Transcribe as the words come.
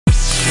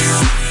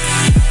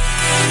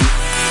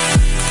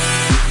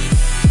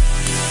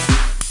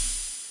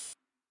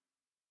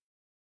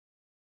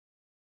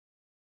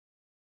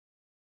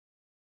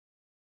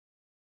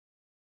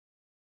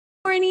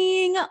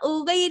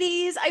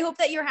ladies. I hope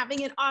that you're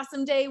having an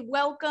awesome day.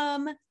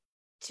 Welcome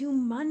to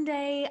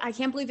Monday. I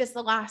can't believe it's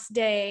the last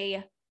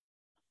day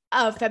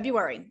of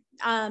February.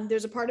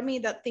 There's a part of me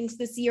that thinks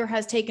this year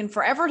has taken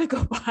forever to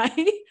go by.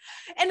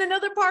 And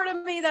another part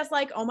of me that's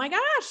like, oh my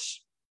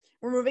gosh,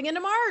 we're moving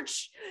into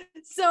March.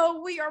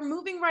 So we are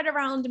moving right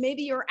around.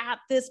 Maybe you're at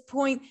this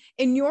point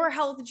in your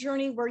health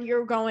journey where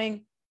you're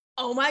going,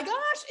 oh my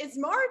gosh, it's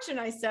March. And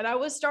I said I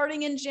was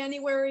starting in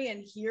January,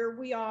 and here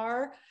we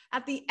are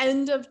at the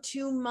end of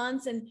 2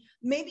 months. And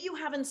maybe you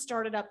haven't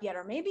started up yet,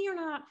 or maybe you're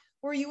not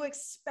where you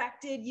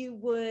expected you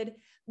would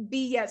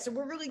be yet. So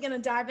we're really going to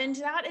dive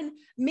into that. And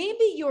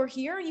maybe you're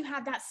here and you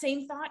had that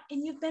same thought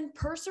and you've been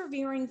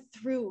persevering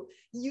through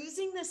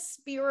using the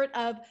spirit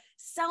of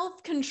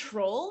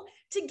self-control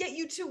to get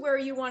you to where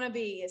you want to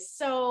be.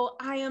 So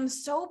I am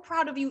so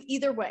proud of you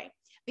either way,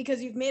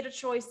 because you've made a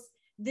choice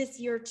this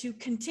year to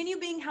continue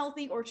being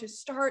healthy or to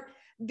start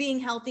being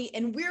healthy.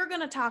 And we're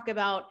going to talk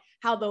about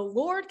how the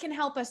Lord can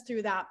help us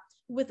through that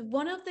with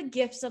one of the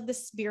gifts of the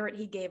Spirit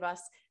he gave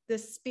us, the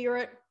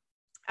spirit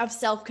of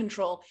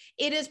self-control.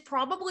 It is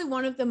probably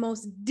one of the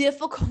most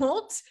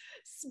difficult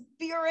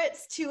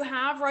spirits to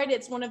have, right?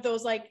 It's one of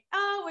those like,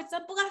 oh, it's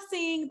a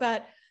blessing,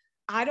 but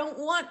I don't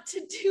want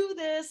to do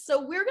this. So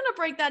we're going to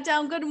break that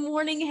down. Good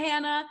morning,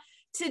 Hannah.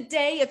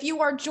 Today, if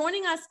you are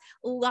joining us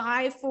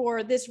live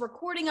for this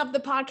recording of the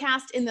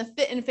podcast in the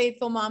Fit and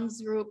Faithful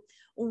Moms group,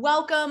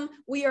 welcome.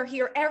 We are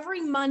here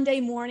every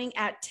Monday morning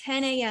at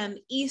 10 a.m.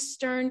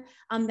 Eastern.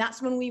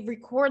 That's when we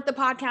record the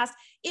podcast.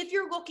 If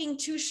you're looking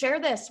to share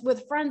this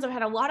with friends, I've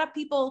had a lot of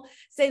people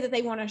say that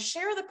they want to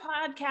share the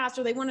podcast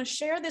or they want to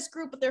share this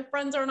group, but their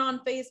friends aren't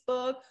on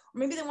Facebook, or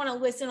maybe they want to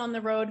listen on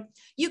the road.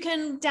 You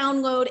can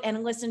download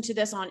and listen to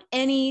this on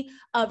any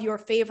of your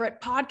favorite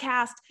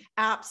podcast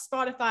apps,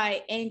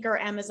 Spotify, Anchor,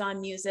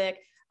 Amazon Music,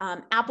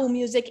 Apple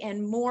Music,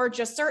 and more.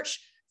 Just search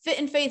Fit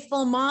and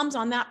Faithful Moms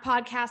on that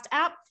podcast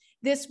app.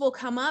 This will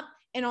come up,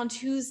 and on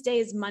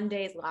Tuesdays,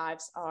 Mondays,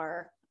 lives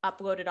are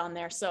uploaded on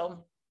there.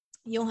 So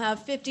you'll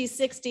have 50,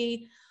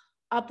 60,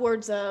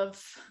 upwards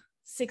of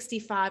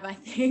 65, I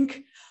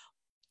think,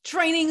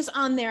 trainings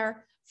on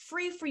there,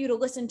 free for you to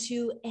listen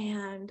to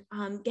and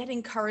get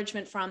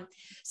encouragement from.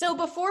 So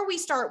before we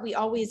start, we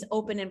always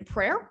open in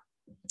prayer.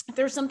 If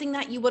there's something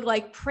that you would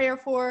like prayer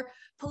for,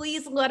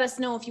 please let us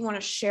know. If you want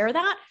to share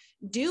that,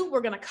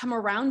 we're going to come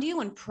around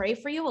you and pray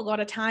for you. A lot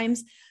of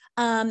times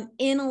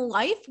in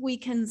life, we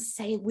can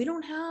say we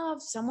don't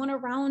have someone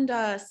around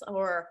us,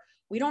 or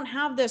we don't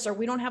have this, or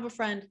we don't have a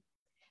friend.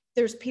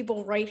 There's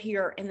people right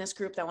here in this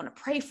group that want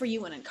to pray for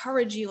you and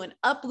encourage you and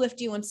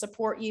uplift you and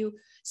support you.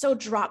 So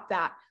drop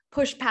that.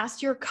 Push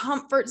past your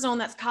comfort zone.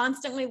 That's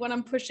constantly what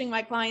I'm pushing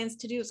my clients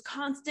to do. It's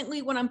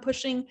constantly what I'm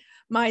pushing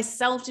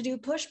myself to do.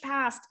 Push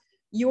past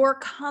your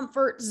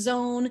comfort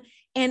zone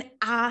and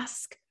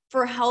ask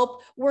for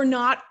help. We're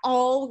not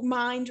all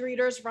mind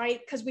readers, right?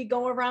 Because we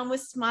go around with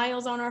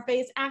smiles on our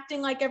face,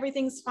 acting like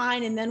everything's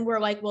fine. And then we're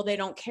like, well, they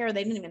don't care.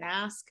 They didn't even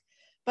ask.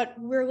 But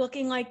we're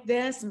looking like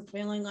this and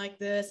feeling like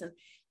this. And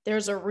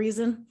there's a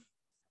reason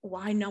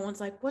why no one's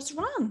like, what's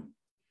wrong?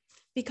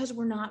 Because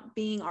we're not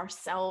being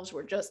ourselves.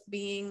 We're just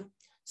being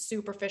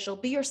superficial.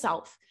 Be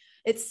yourself.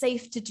 It's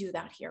safe to do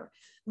that here.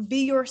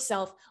 Be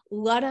yourself.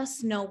 Let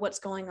us know what's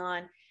going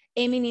on.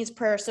 Amy needs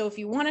prayer. So if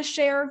you want to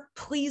share,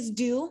 please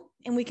do.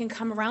 And we can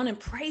come around and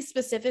pray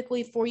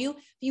specifically for you. If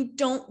you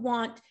don't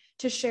want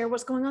to share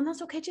what's going on,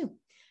 that's okay too.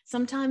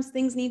 Sometimes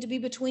things need to be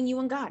between you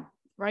and God,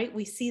 right?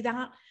 We see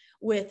that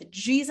with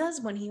Jesus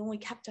when he only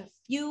kept a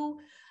few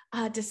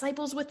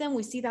disciples with him.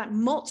 We see that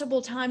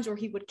multiple times where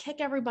he would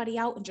kick everybody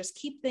out and just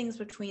keep things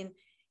between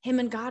him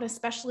and God,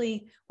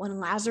 especially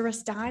when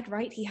Lazarus died,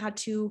 right? He had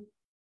to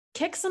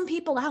kick some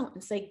people out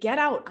and say, get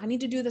out. I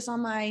need to do this on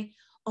my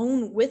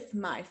own with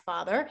my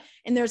Father.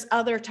 And there's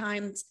other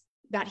times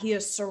that he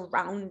is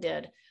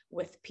surrounded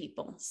with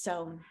people.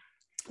 So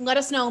let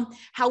us know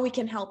how we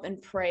can help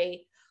and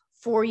pray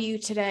for you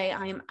today.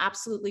 I am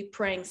absolutely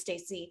praying.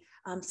 Stacy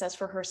says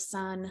for her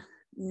son,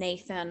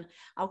 Nathan.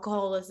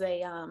 Alcohol is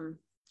a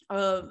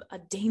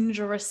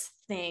dangerous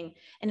thing,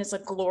 and it's a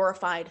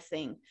glorified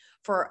thing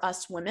for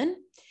us women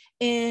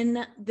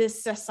in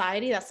this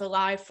society that's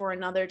alive for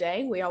another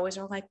day. We always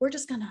are like, we're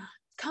just going to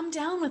come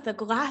down with a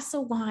glass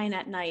of wine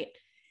at night,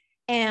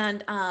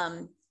 and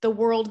the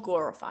world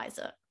glorifies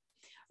it.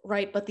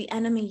 Right. But the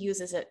enemy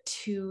uses it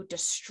to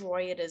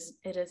destroy it.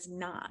 It is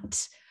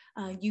not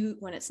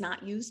when it's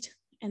not used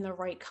in the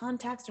right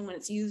context, and when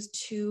it's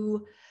used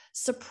to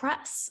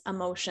suppress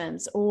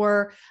emotions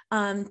or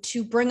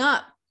to bring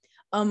up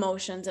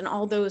emotions and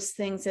all those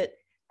things. That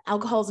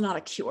alcohol is not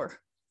a cure.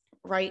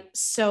 Right.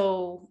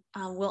 So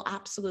we'll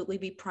absolutely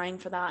be praying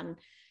for that. And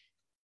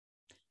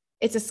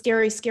it's a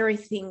scary, scary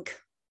thing,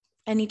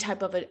 any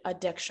type of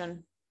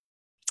addiction.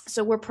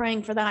 So we're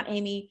praying for that.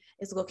 Amy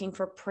is looking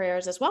for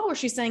prayers as well, or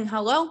she's saying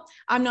hello.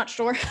 I'm not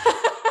sure.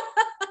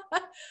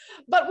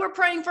 But we're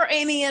praying for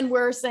Amy and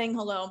we're saying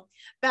hello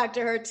back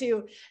to her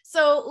too.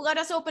 So let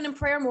us open in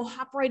prayer and we'll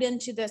hop right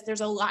into this.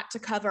 There's a lot to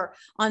cover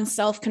on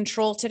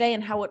self-control today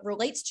and how it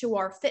relates to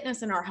our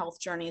fitness and our health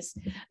journeys.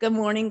 Good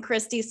morning,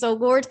 Christy. So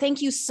Lord,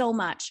 thank you so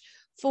much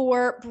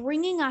for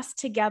bringing us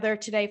together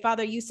today.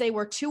 Father, you say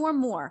where two or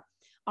more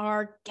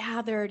are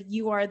gathered,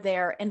 you are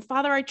there. And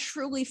Father, I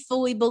truly,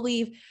 fully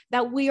believe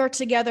that we are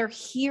together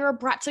here,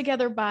 brought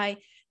together by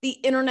the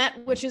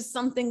internet, which is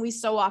something we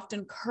so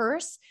often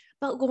curse.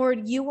 But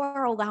Lord, you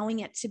are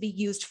allowing it to be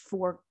used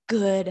for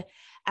good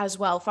as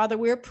well. Father,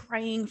 we're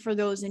praying for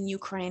those in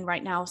Ukraine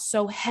right now,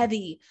 so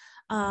heavy,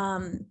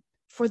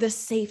 for the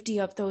safety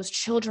of those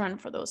children,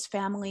 for those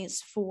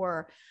families,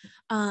 for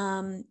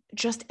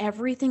just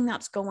everything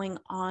that's going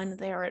on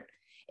there.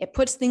 It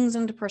puts things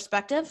into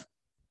perspective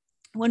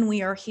when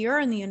we are here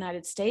in the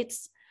United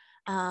States.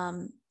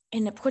 And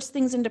it puts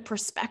things into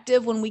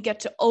perspective when we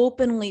get to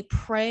openly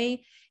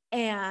pray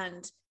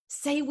and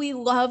say we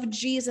love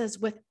Jesus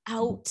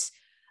without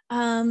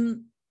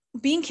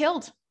being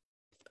killed.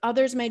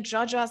 Others may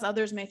judge us,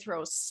 others may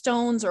throw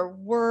stones or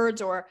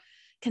words or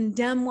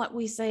condemn what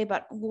we say,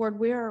 but Lord,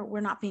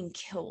 we're not being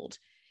killed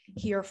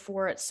here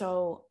for it.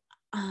 So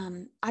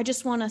I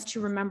just want us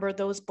to remember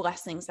those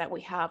blessings that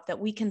we have, that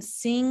we can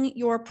sing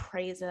your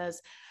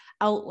praises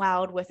out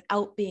loud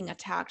without being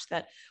attacked,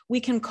 that we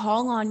can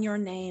call on your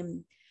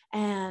name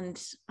and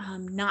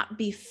not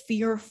be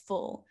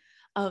fearful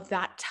of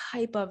that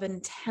type of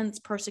intense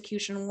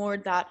persecution,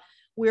 Lord, that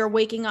we're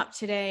waking up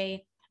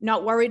today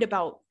not worried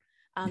about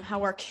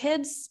how our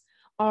kids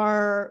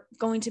are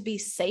going to be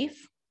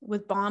safe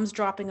with bombs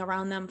dropping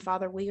around them.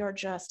 Father, we are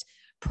just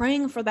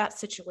praying for that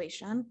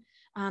situation,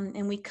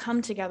 and we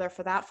come together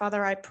for that.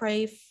 Father, I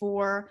pray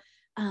for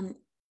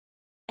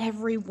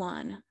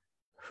everyone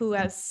who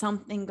has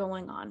something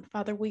going on.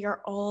 Father, we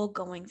are all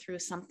going through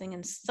something,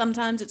 and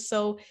sometimes it's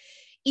so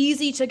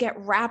easy to get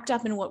wrapped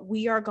up in what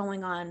we are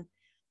going on,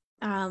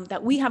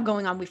 that we have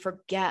going on. We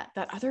forget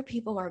that other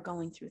people are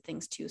going through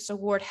things too. So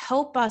Lord,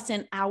 help us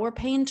in our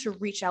pain to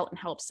reach out and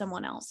help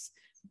someone else.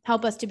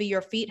 Help us to be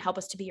your feet. Help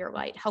us to be your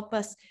light. Help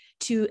us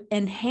to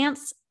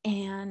enhance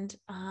and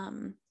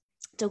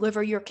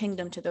deliver your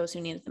kingdom to those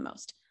who need it the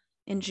most.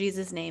 In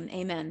Jesus' name,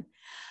 amen.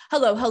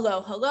 Hello,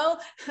 hello, hello.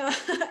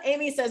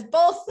 Amy says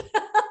both.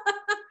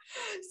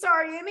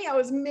 Sorry, Amy, I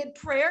was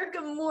mid-prayer.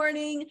 Good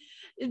morning,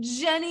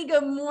 Jenny.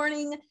 Good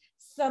morning,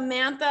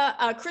 Samantha.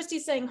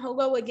 Christy's saying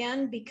hello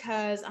again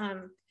because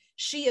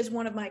she is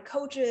one of my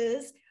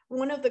coaches,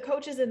 one of the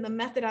coaches in the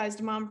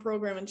Methodized Mom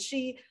program, and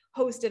she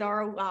hosted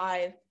our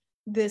live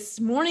this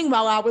morning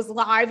while I was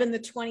live in the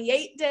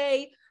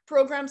 28-day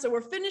program. So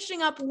we're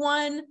finishing up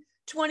one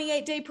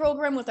 28-day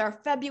program with our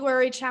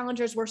February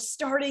challengers. We're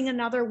starting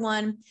another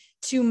one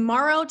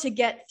tomorrow to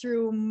get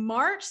through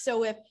March.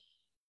 So if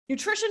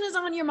nutrition is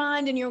on your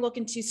mind and you're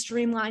looking to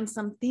streamline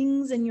some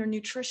things in your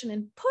nutrition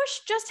and push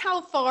just how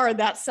far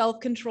that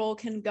self-control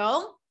can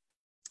go,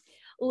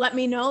 let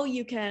me know.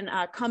 You can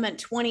comment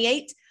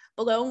 28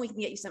 below and we can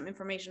get you some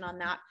information on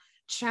that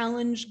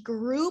challenge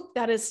group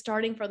that is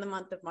starting for the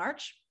month of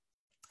March.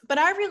 But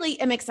I really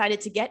am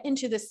excited to get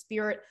into the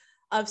spirit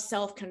of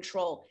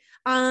self-control.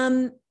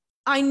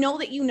 I know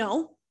that you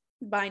know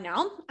by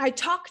now, I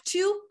talk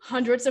to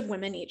hundreds of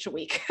women each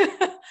week.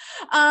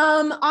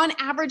 On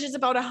average, is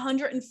about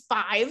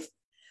 105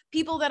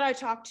 people that I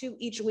talk to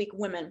each week,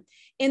 women.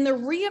 And the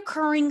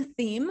reoccurring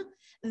theme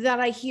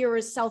that I hear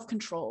is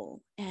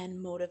self-control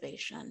and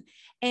motivation,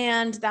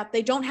 and that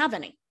they don't have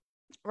any,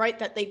 right?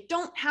 That they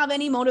don't have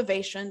any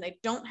motivation. They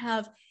don't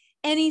have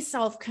any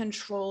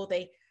self-control.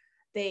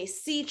 They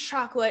see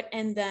chocolate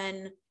and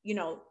then,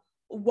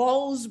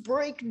 walls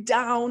break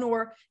down,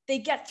 or they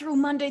get through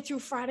Monday through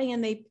Friday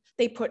and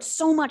they put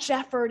so much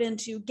effort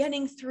into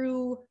getting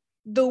through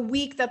the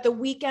week that the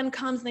weekend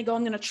comes and they go,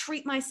 I'm going to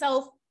treat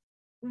myself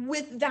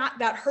with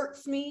that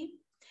hurts me.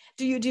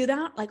 Do you do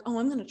that? Like, oh,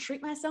 I'm going to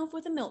treat myself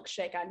with a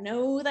milkshake. I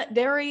know that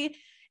dairy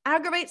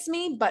aggravates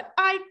me, but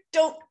I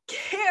don't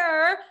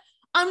care.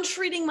 I'm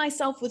treating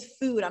myself with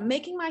food. I'm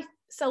making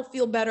myself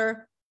feel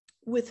better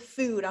with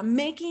food. I'm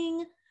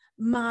making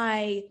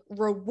my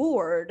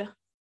reward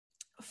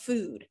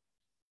food.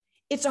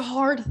 It's a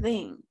hard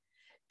thing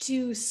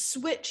to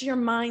switch your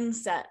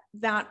mindset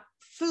that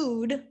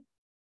food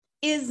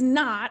is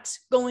not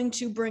going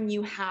to bring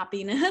you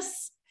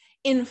happiness.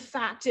 In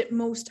fact, it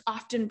most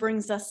often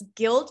brings us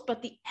guilt,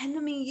 but the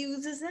enemy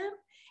uses it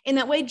in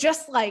that way,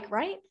 just like,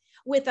 right,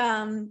 with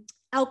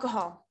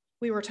alcohol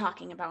we were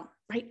talking about,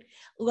 right?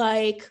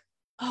 Like,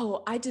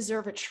 oh, I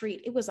deserve a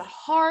treat. It was a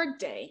hard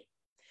day.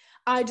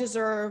 I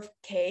deserve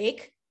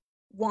cake,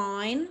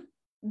 wine,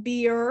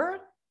 beer,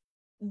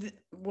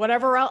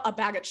 whatever else, a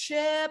bag of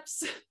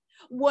chips,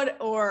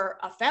 or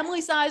a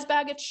family-sized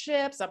bag of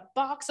chips, a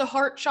box of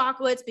heart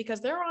chocolates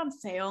because they're on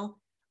sale.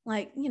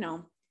 Like,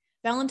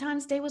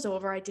 Valentine's Day was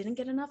over. I didn't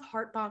get enough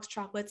heart box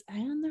chocolates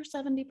and they're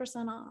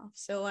 70% off.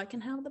 So I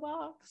can have the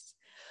box,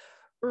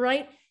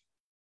 right?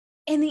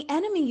 And the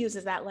enemy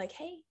uses that like,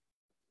 hey,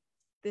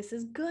 this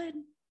is good.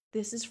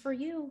 This is for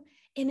you.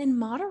 And in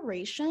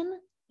moderation,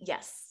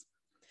 yes.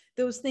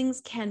 those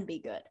things can be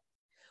good.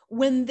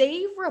 When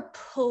they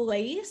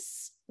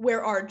replace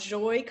where our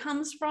joy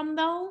comes from,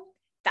 though,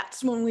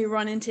 that's when we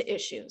run into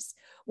issues.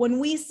 When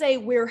we say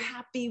we're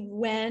happy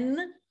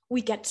when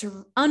we get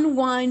to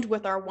unwind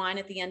with our wine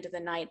at the end of the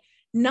night,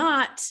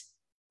 not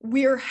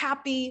we're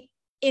happy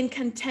and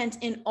content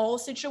in all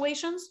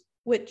situations,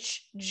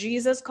 which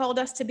Jesus called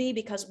us to be,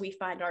 because we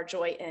find our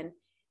joy in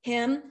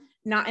him,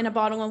 not in a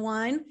bottle of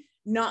wine,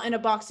 not in a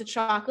box of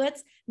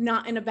chocolates,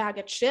 not in a bag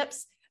of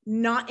chips,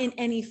 not in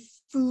any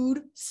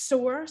food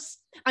source.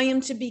 I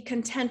am to be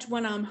content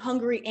when I'm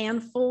hungry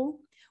and full,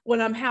 when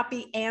I'm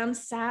happy and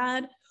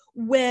sad,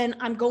 when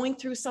I'm going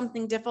through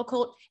something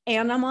difficult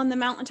and I'm on the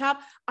mountaintop.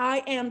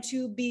 I am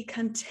to be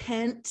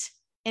content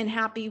and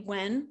happy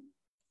when.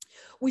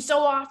 We so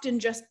often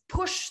just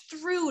push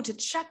through to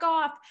check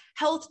off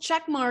health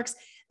check marks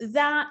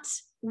that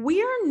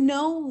we're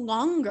no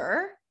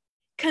longer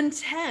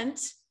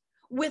content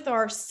with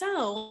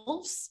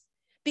ourselves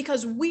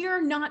because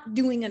we're not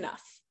doing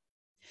enough.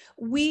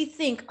 We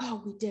think,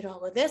 oh, we did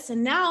all of this,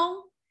 and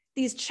now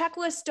these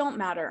checklists don't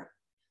matter.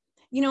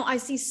 You know, I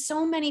see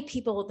so many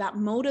people that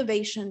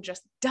motivation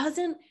just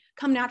doesn't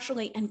come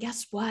naturally. And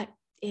guess what?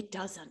 It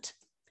doesn't.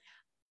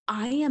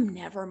 I am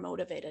never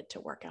motivated to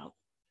work out.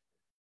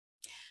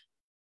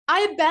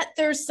 I bet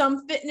there's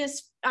some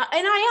fitness,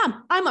 and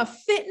I'm a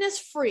fitness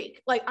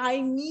freak. Like,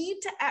 I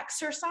need to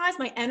exercise.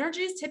 My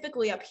energy is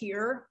typically up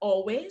here,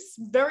 always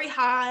very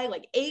high,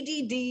 like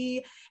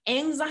ADD,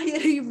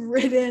 anxiety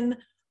ridden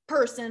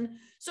person.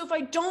 So if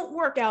I don't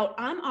work out,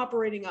 I'm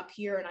operating up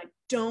here and I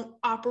don't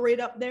operate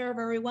up there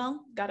very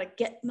well. Got to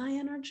get my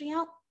energy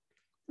out.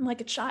 I'm like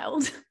a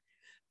child.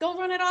 Go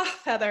run it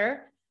off,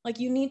 Heather. Like,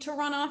 you need to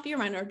run off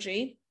your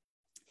energy.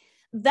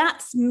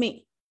 That's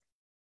me.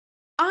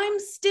 I'm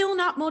still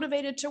not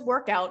motivated to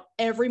work out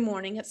every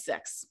morning at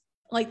 6.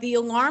 Like, the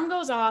alarm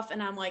goes off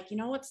and I'm like, you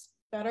know what's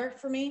better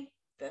for me?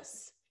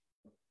 This.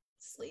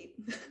 Sleep.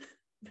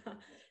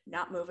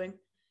 Not moving.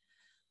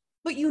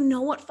 But you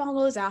know what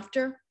follows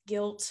after?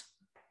 Guilt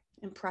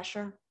and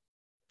pressure.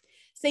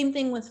 Same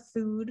thing with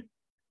food,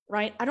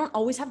 right? I don't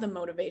always have the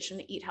motivation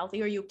to eat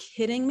healthy. Are you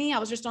kidding me? I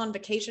was just on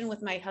vacation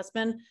with my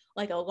husband,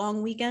 like a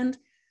long weekend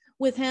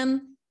with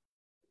him.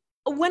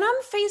 When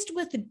I'm faced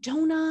with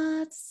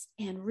donuts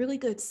and really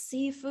good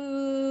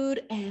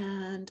seafood,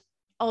 and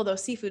although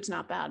seafood's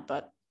not bad,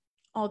 but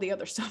all the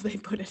other stuff they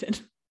put it in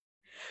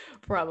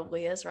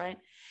probably is, right?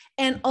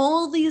 And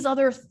all these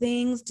other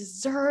things,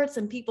 desserts,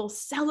 and people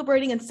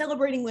celebrating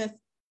with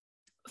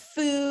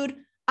food,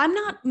 I'm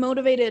not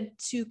motivated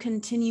to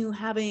continue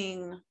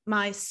having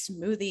my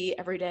smoothie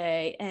every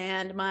day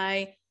and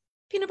my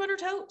peanut butter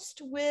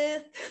toast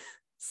with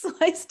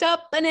sliced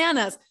up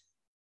bananas.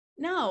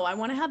 No, I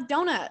want to have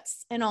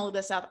donuts and all of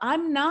this stuff.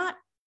 I'm not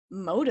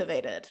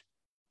motivated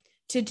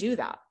to do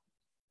that.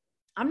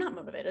 I'm not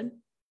motivated.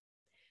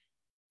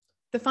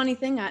 The funny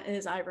thing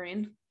is,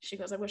 Irene, she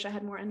goes, I wish I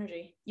had more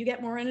energy. You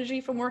get more energy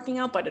from working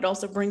out, but it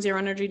also brings your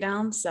energy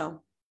down.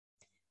 So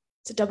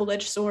it's a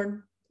double-edged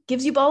sword.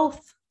 Gives you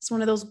both. It's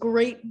one of those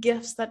great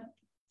gifts that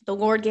the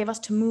Lord gave us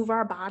to move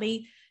our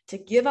body, to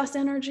give us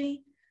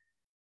energy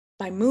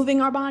by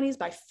moving our bodies,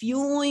 by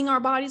fueling our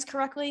bodies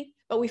correctly.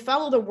 But we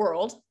follow the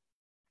world,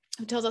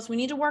 who tells us we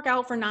need to work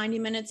out for 90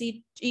 minutes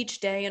each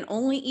day and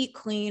only eat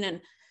clean.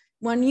 And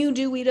when you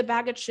do eat a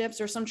bag of chips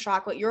or some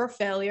chocolate, you're a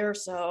failure.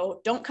 So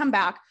don't come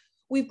back.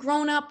 We've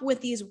grown up with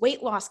these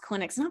weight loss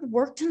clinics, and I've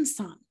worked in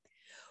some,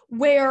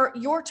 where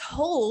you're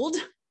told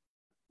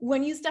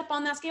when you step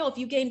on that scale, if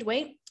you gained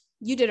weight,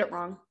 you did it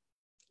wrong.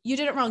 You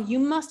did it wrong. You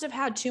must have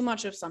had too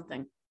much of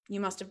something. You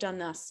must have done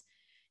this.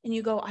 And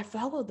you go, I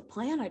followed the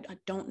plan. I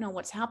don't know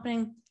what's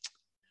happening.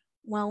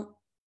 Well,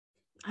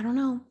 I don't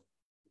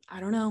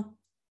know.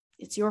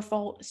 It's your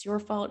fault. It's your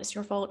fault. It's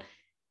your fault.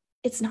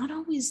 It's not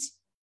always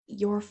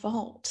your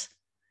fault.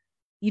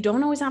 You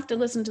don't always have to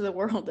listen to the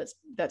world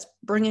that's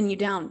bringing you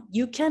down.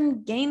 You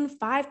can gain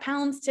 5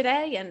 pounds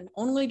today and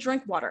only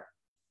drink water.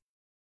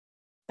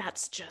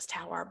 That's just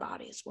how our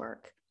bodies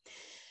work.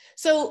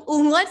 So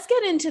let's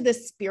get into the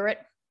spirit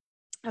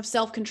of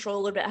self-control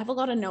a little bit. I have a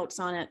lot of notes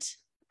on it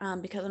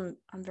because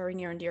I'm very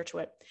near and dear to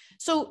it.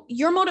 So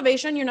your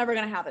motivation, you're never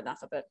going to have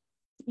enough of it.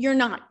 You're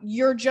not.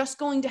 You're just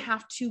going to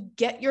have to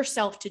get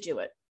yourself to do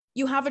it.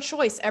 You have a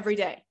choice every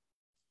day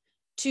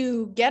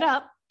to get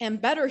up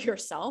and better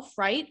yourself,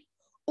 right?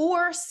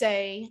 Or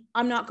say,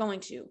 I'm not going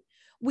to.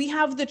 We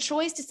have the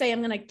choice to say, I'm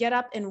going to get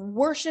up and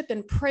worship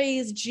and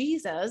praise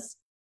Jesus,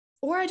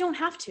 or I don't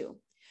have to.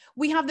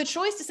 We have the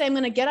choice to say, I'm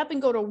going to get up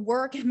and go to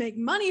work and make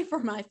money for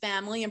my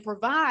family and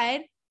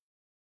provide,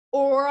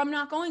 or I'm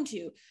not going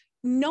to.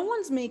 No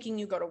one's making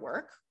you go to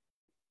work,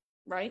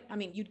 right? I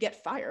mean, you'd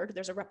get fired.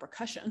 There's a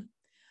repercussion.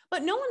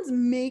 But no one's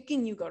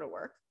making you go to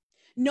work.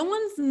 No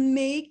one's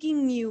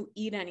making you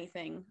eat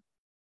anything,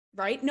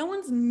 right? No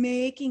one's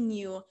making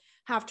you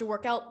have to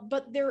work out,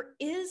 but there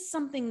is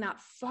something that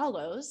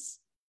follows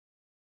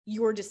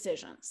your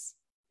decisions.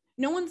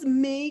 No one's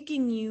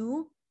making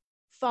you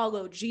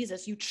follow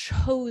Jesus. You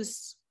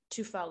chose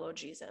to follow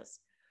Jesus,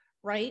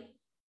 right?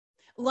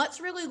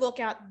 Let's really look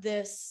at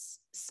this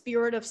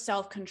spirit of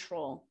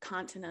self-control.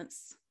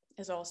 Continence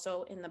is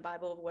also in the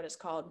Bible of what it's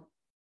called.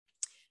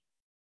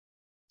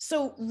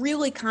 So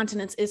really,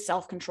 continence is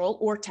self-control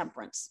or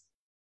temperance.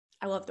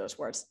 I love those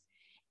words.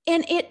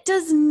 And it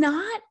does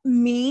not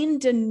mean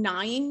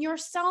denying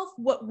yourself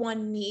what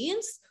one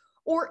needs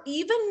or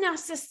even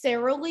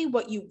necessarily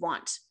what you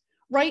want,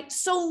 right?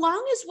 So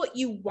long as what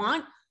you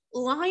want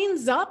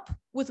lines up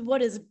with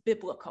what is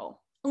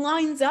biblical,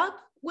 lines up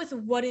with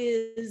what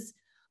is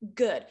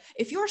good.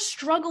 If you're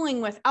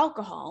struggling with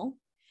alcohol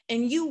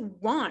and you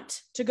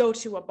want to go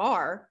to a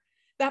bar,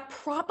 that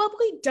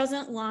probably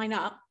doesn't line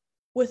up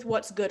with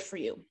what's good for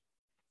you.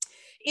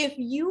 If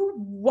you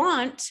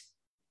want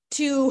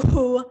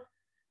to,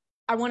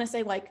 I want to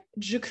say like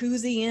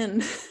jacuzzi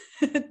in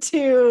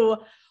to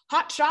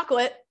hot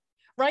chocolate,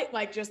 right?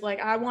 Like just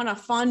like I want to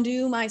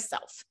fondue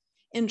myself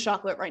in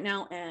chocolate right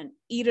now and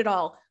eat it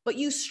all. But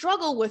you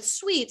struggle with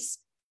sweets,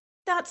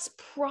 that's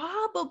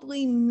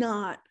probably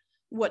not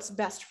what's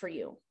best for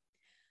you.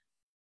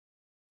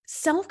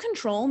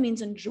 Self-control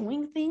means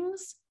enjoying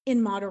things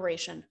in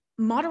moderation.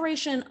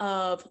 Moderation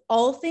of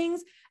all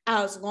things,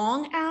 as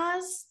long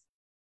as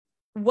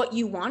what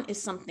you want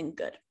is something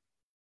good,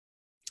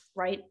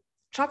 right?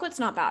 Chocolate's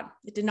not bad.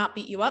 It did not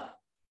beat you up.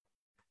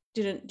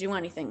 Didn't do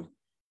anything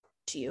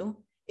to you.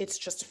 It's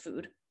just a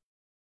food.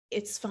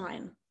 It's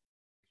fine.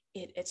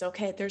 It's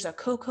okay. There's a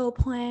cocoa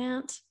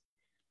plant.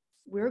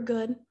 We're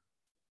good.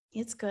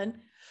 It's good.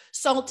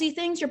 Salty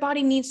things, your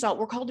body needs salt.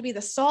 We're called to be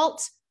the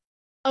salt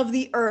of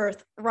the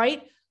earth,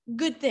 right?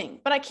 Good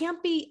thing. But I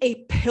can't be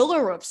a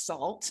pillar of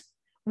salt.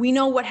 We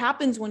know what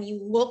happens when you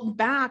look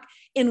back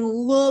and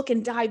look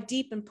and dive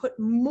deep and put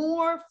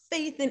more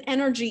faith and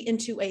energy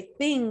into a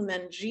thing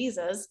than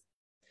Jesus.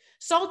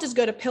 Salt is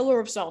good. A pillar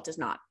of salt is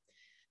not.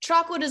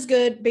 Chocolate is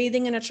good.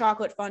 Bathing in a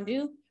chocolate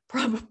fondue,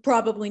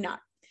 probably not,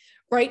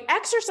 right?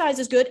 Exercise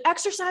is good.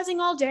 Exercising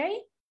all day,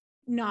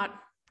 not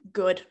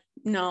good.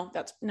 No,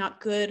 that's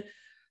not good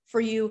for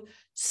you.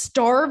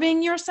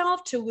 Starving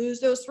yourself to lose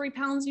those 3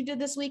 pounds you did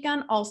this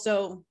weekend,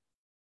 also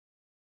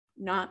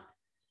not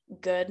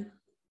good.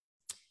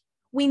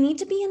 We need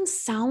to be in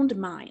sound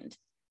mind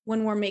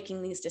when we're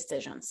making these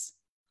decisions.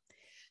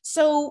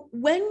 So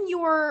when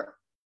you're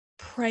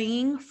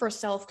praying for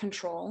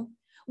self-control,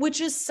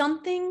 which is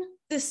something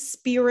the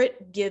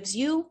Spirit gives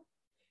you,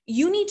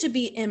 you need to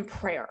be in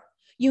prayer.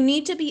 You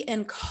need to be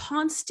in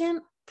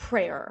constant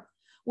prayer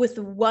with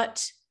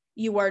what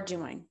you are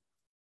doing,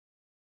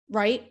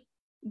 right?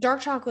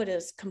 Dark chocolate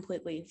is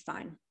completely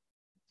fine.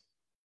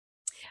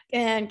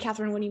 And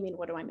Catherine, what do you mean?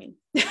 What do I mean?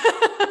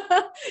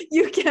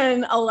 You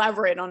can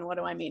elaborate on what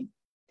do I mean.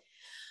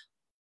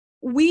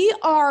 We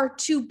are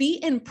to be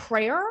in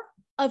prayer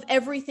of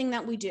everything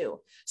that we do.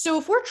 So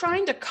if we're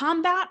trying to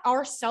combat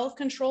our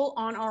self-control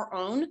on our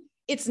own,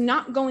 it's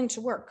not going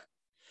to work.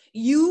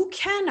 You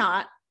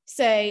cannot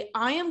say,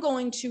 I am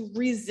going to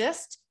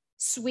resist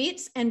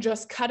sweets and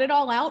just cut it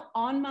all out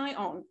on my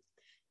own.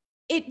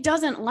 It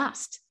doesn't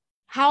last.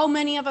 How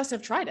many of us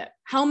have tried it?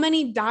 How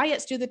many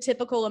diets do the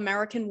typical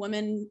American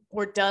woman,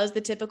 or does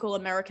the typical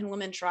American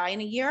woman try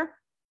in a year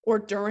or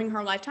during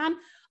her lifetime?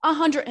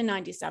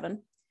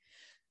 197.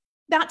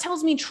 That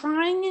tells me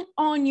trying it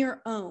on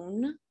your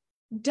own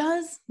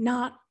does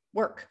not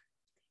work.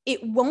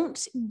 It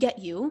won't get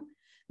you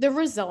the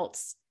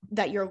results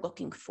that you're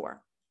looking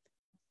for.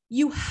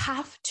 You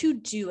have to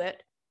do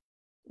it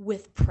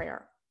with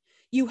prayer.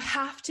 You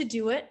have to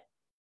do it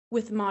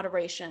with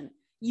moderation.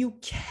 You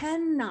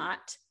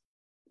cannot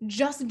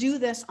just do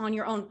this on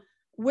your own.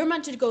 We're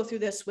meant to go through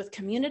this with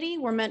community.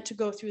 We're meant to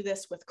go through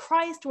this with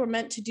Christ. We're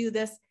meant to do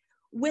this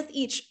with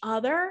each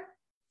other.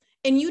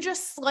 And you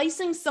just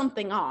slicing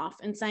something off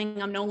and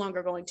saying, I'm no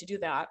longer going to do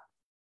that,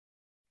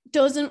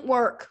 doesn't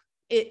work.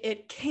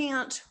 It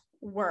can't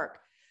work.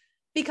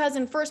 Because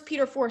in 1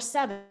 Peter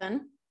 4:7,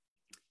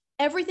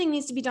 everything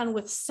needs to be done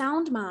with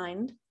sound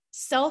mind,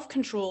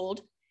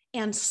 self-controlled,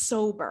 and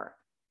sober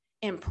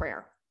in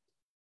prayer.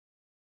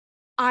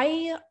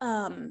 I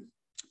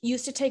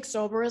used to take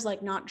sober as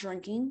like not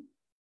drinking,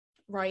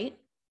 right?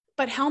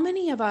 But how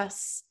many of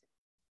us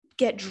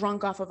get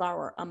drunk off of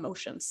our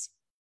emotions?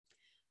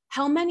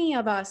 How many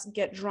of us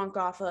get drunk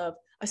off of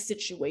a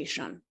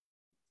situation?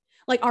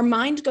 Like our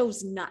mind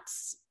goes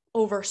nuts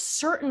over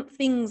certain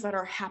things that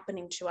are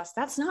happening to us.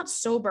 That's not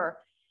sober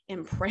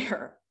in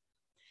prayer.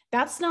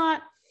 That's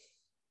not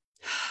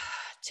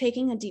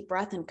taking a deep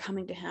breath and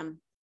coming to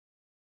him.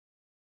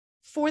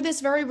 For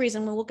this very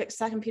reason, we'll look at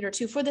 2 Peter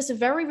 2. For this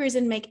very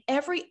reason, make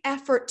every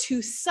effort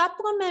to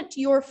supplement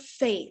your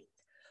faith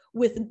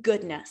with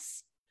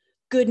goodness.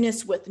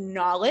 Goodness with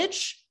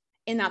knowledge,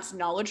 and that's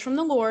knowledge from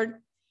the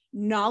Lord.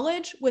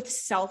 Knowledge with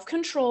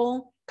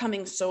self-control,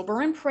 coming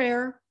sober in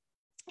prayer,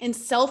 and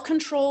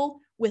self-control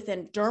with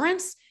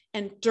endurance,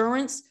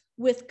 endurance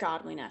with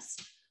godliness.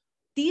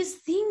 These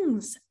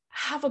things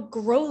have a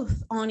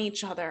growth on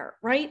each other,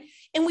 right?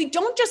 And we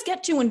don't just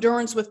get to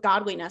endurance with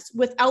godliness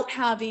without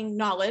having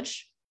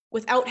knowledge,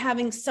 without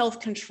having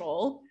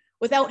self-control,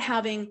 without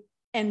having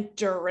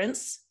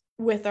endurance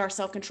with our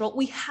self-control.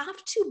 We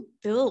have to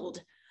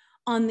build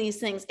on these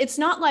things. It's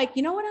not like,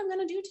 you know what I'm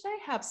going to do today?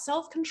 Have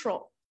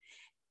self-control.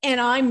 And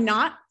I'm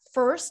not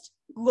first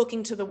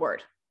looking to the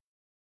word.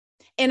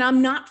 And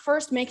I'm not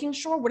first making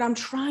sure what I'm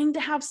trying to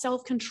have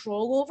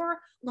self-control over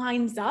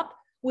lines up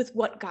with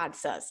what God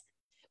says.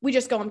 We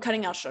just go, I'm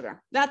cutting out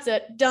sugar. That's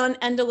it. Done.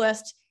 End of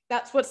list.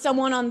 That's what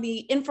someone on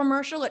the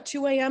infomercial at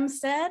 2 a.m.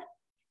 said.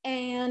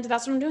 And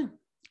that's what I'm doing.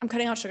 I'm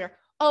cutting out sugar.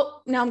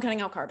 Oh, now I'm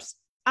cutting out carbs.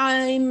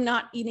 I'm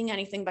not eating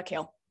anything but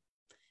kale.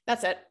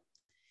 That's it.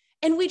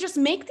 And we just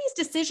make these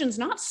decisions,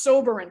 not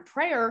sober in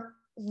prayer,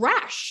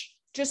 rash,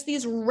 just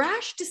these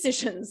rash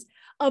decisions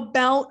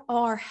about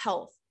our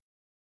health.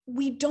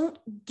 We don't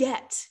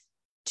get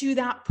to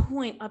that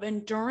point of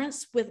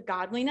endurance with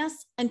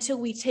godliness until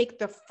we take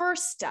the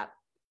first step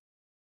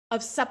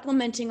of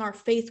supplementing our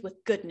faith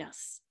with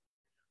goodness,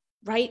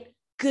 right?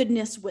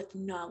 Goodness with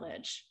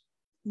knowledge,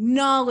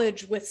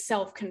 knowledge with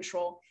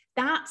self-control.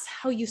 That's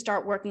how you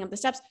start working up the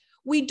steps.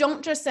 We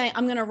don't just say,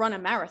 I'm going to run a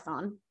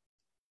marathon,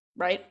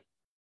 right?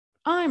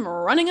 I'm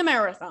running a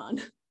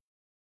marathon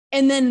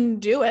and then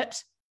do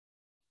it.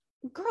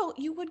 Girl,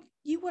 you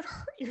would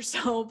hurt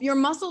yourself. Your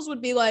muscles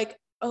would be like,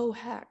 oh,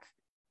 heck,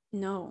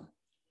 no,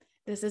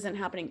 this isn't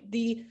happening.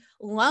 The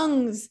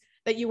lungs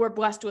that you were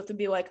blessed with would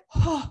be like,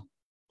 oh,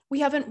 we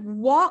haven't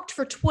walked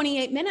for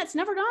 28 minutes,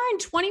 never mind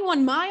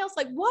 21 miles.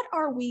 Like, what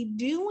are we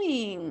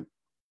doing?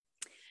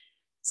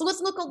 So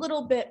let's look a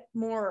little bit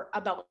more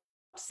about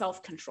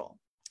self-control,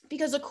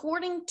 because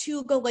according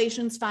to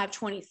Galatians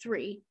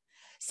 5:23,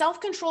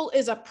 self-control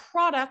is a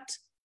product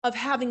of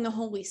having the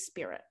Holy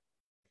Spirit.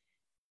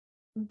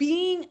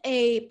 Being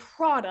a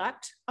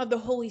product of the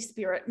Holy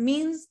Spirit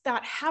means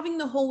that having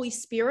the Holy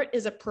Spirit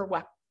is a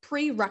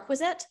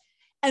prerequisite,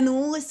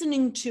 and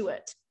listening to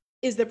it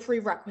is the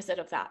prerequisite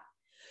of that.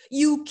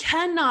 You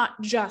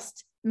cannot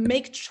just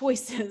make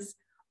choices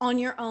on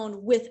your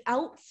own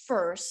without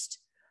first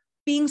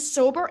being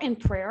sober in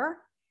prayer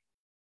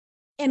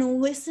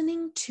and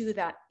listening to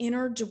that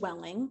inner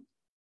dwelling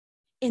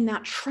in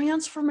that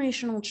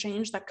transformational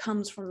change that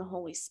comes from the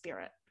Holy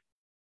Spirit.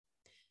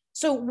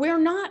 So we're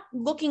not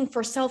looking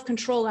for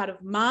self-control out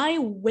of my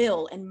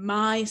will and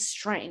my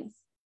strength.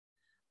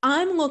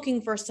 I'm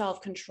looking for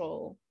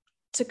self-control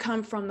to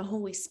come from the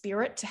Holy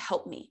Spirit to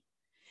help me,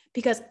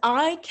 because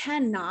I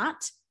cannot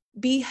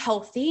be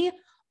healthy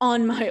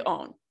on my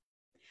own.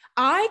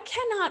 I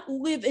cannot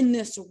live in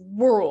this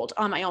world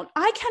on my own.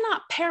 I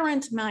cannot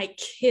parent my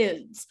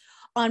kids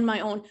on my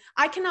own.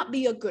 I cannot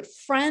be a good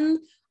friend.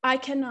 I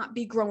cannot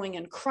be growing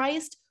in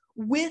Christ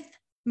with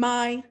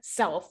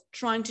myself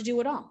trying to do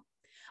it all.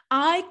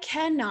 I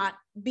cannot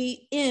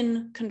be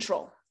in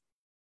control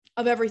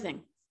of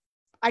everything.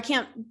 I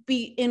can't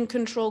be in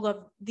control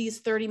of these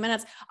 30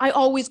 minutes. I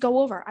always go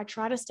over. I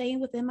try to stay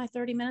within my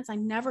 30 minutes. I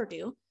never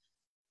do.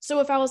 So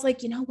if I was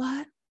like, you know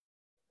what?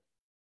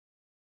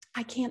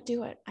 I can't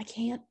do it. I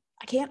can't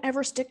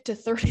ever stick to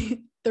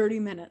 30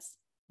 minutes.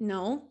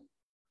 No,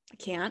 I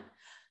can't.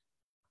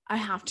 I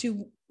have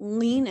to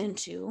lean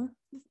into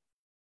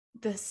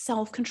the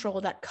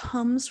self-control that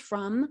comes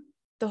from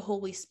the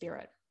Holy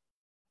Spirit.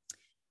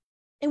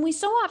 And we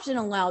so often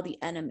allow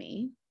the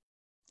enemy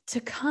to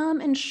come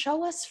and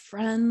show us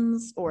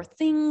friends or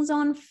things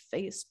on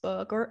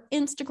Facebook or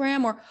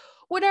Instagram or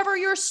whatever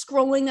you're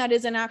scrolling that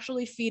isn't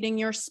actually feeding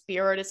your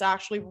spirit. It's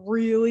actually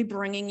really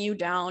bringing you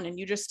down, and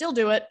you just still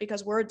do it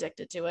because we're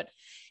addicted to it.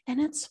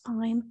 And it's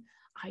fine.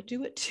 I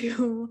do it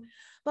too.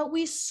 But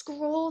we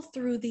scroll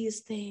through these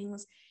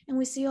things and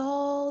we see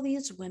all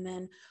these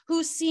women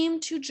who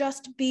seem to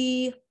just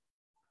be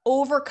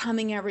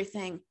overcoming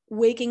everything,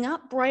 waking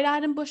up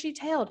bright-eyed and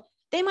bushy-tailed.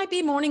 They might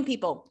be morning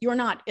people. You're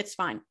not. It's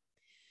fine.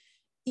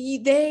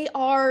 They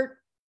are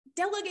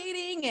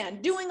delegating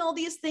and doing all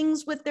these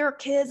things with their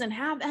kids and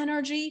have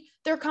energy.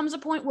 There comes a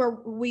point where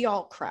we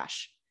all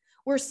crash.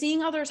 We're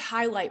seeing others'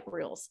 highlight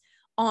reels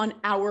on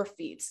our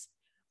feeds,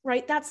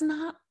 right? That's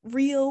not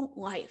real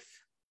life.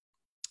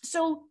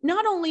 So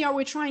not only are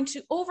we trying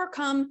to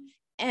overcome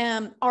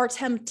our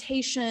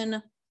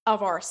temptation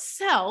of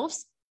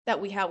ourselves that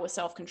we have with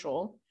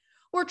self-control,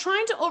 we're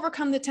trying to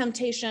overcome the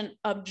temptation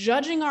of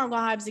judging our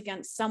lives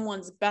against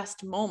someone's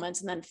best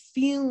moments and then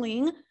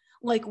feeling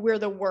like we're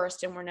the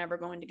worst and we're never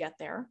going to get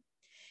there.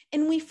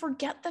 And we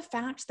forget the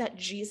fact that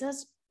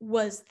Jesus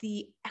was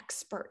the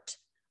expert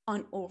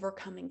on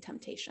overcoming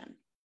temptation,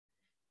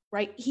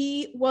 right?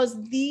 He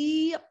was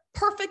the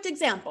perfect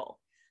example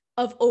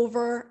of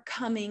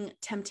overcoming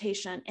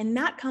temptation. And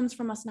that comes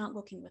from us not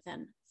looking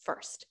within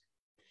first.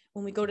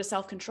 When we go to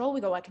self-control,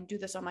 we go, I can do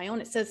this on my own.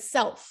 It says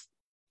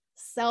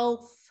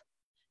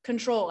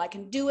self-control. I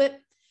can do it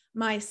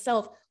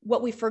myself.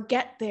 What we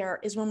forget there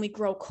is when we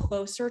grow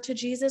closer to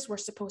Jesus, we're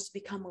supposed to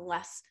become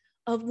less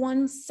of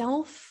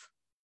oneself.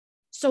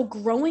 So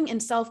growing in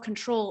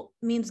self-control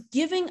means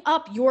giving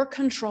up your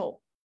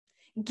control,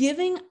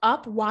 giving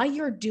up why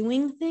you're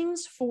doing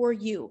things for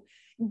you,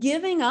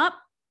 giving up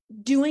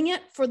doing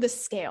it for the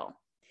scale,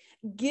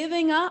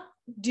 giving up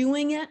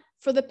doing it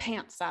for the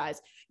pant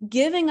size,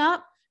 giving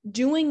up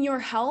doing your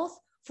health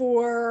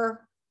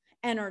for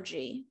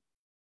energy,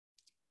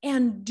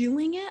 and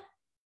doing it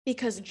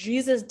because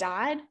Jesus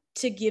died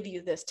to give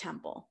you this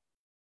temple.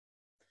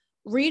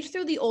 Read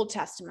through the Old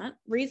Testament,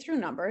 read through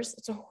Numbers.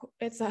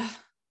 It's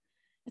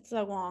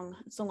a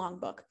long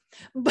book,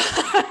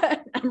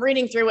 but I'm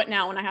reading through it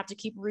now and I have to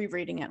keep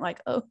rereading it.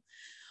 Like, oh,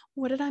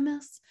 what did I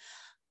miss?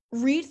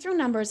 Read through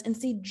Numbers and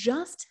see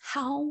just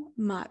how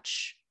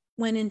much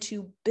went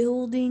into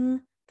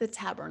building the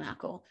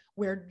tabernacle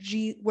where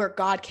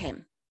God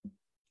came,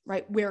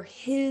 right? Where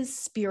his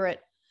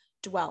spirit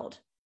dwelled.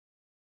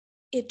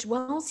 It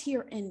dwells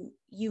here in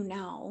you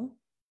now.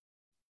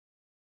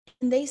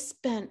 And they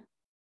spent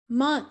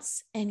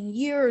months and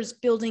years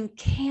building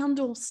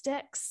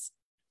candlesticks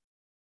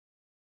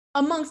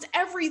amongst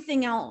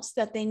everything else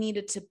that they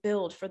needed to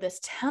build for this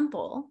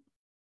temple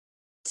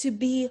to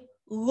be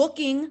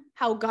looking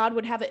how God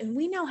would have it. And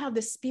we now have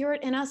the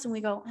spirit in us and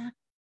we go,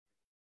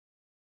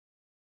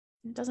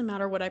 it doesn't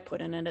matter what I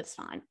put in it, it's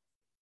fine.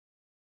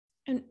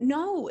 And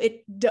no,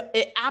 it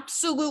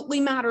absolutely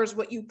matters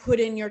what you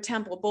put in your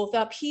temple, both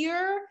up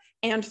here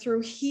and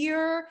through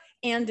here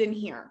and in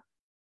here.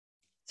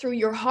 Through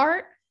your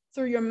heart,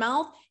 through your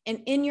mouth,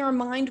 and in your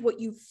mind, what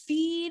you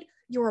feed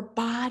your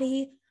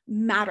body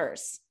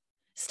matters.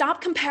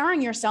 Stop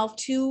comparing yourself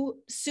to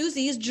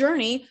Susie's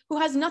journey, who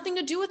has nothing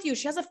to do with you.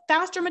 She has a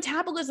faster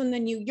metabolism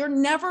than you. You're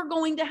never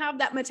going to have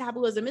that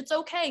metabolism. It's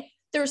okay.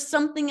 There's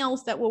something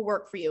else that will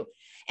work for you.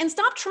 And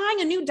stop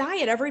trying a new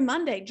diet every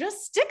Monday.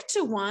 Just stick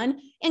to one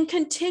and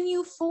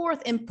continue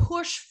forth and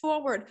push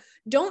forward.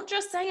 Don't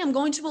just say, I'm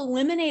going to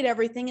eliminate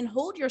everything and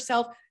hold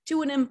yourself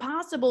to an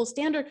impossible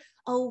standard.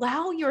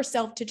 Allow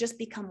yourself to just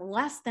become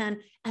less than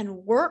and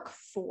work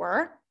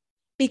for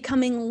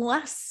becoming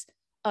less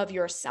of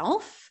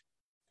yourself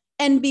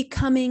and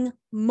becoming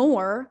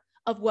more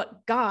of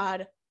what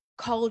God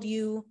called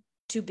you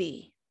to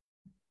be.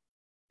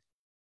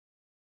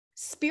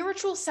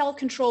 Spiritual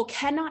self-control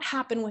cannot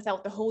happen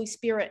without the Holy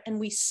Spirit. And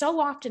we so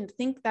often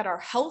think that our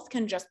health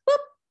can just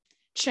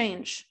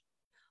change.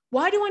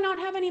 Why do I not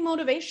have any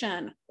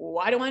motivation?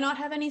 Why do I not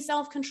have any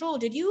self-control?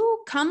 Did you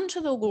come to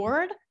the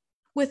Lord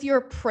with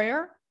your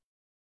prayer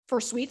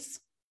for sweets?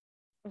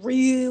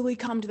 Really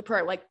come to the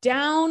prayer, like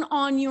down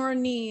on your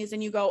knees,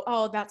 and you go,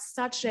 oh, that's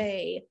such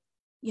a,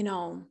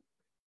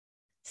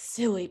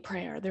 silly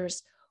prayer.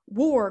 There's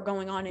war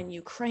going on in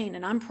Ukraine,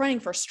 and I'm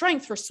praying for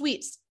strength for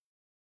sweets.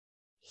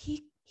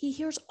 He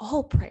hears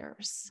all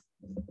prayers.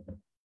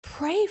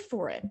 Pray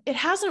for it. It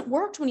hasn't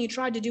worked when you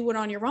tried to do it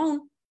on your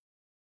own.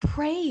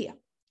 Pray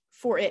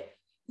for it.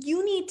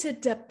 You need to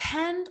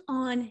depend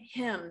on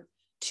him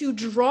to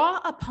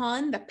draw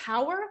upon the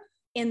power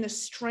and the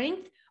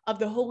strength of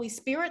the Holy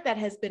Spirit that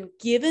has been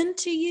given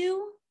to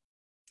you.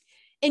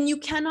 And you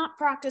cannot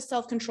practice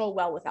self-control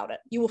well without it.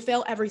 You will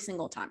fail every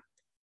single time.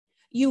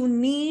 You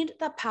need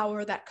the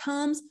power that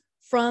comes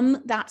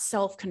from that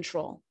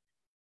self-control.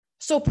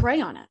 So pray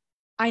on it.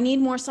 I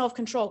need more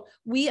self-control.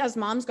 We as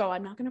moms go,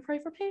 I'm not going to pray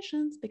for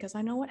patience because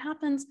I know what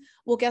happens.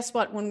 Well, guess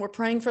what? When we're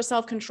praying for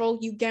self-control,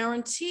 you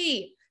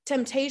guarantee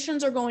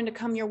temptations are going to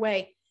come your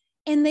way,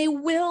 and they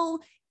will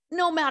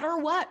no matter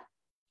what,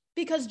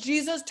 because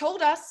Jesus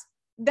told us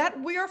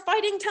that we are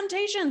fighting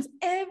temptations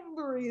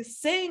every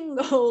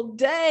single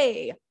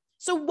day.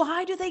 So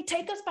why do they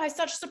take us by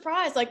such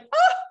surprise? Like,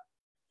 oh,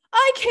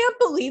 I can't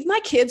believe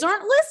my kids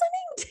aren't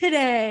listening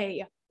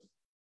today.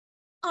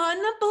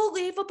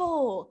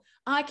 Unbelievable.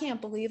 I can't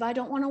believe I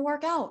don't want to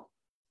work out.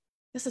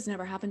 This has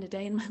never happened a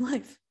day in my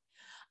life.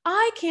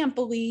 I can't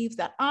believe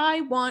that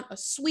I want a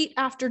sweet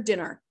after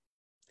dinner.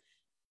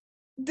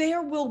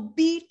 There will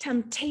be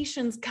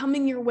temptations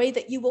coming your way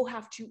that you will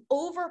have to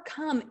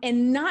overcome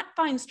and not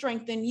find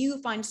strength in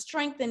you, find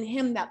strength in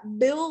him that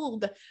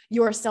build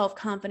your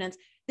self-confidence.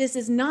 This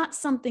is not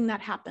something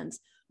that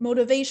happens.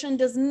 Motivation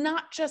does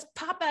not just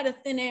pop out of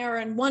thin air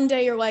and one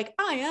day you're like,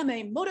 I am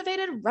a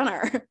motivated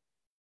runner.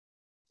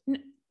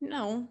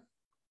 No,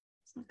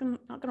 it's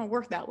not going to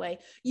work that way.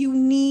 You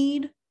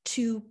need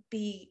to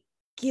be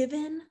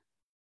given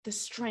the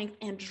strength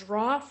and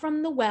draw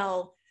from the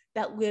well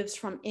that lives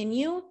from in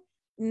you,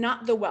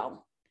 not the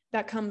well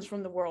that comes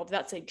from the world.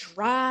 That's a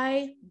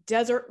dry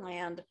desert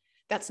land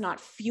that's not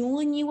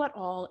fueling you at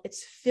all.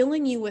 It's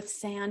filling you with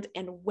sand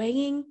and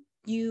weighing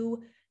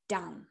you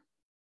down.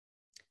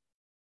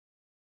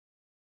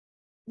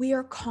 We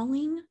are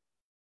calling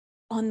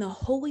on the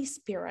Holy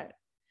Spirit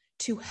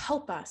to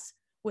help us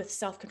with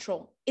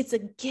self-control. It's a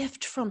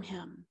gift from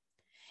him.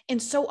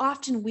 And so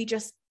often we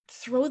just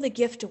throw the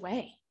gift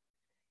away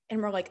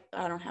and we're like,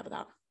 I don't have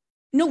that.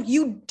 No,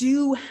 you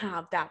do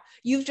have that.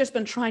 You've just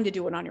been trying to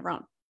do it on your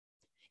own.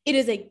 It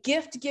is a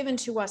gift given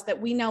to us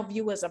that we now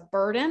view as a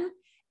burden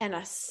and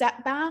a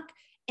setback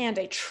and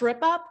a trip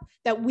up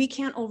that we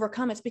can't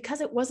overcome. It's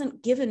because it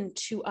wasn't given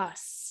to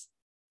us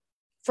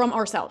from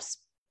ourselves.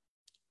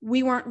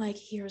 We weren't like,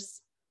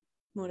 here's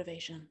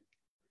motivation.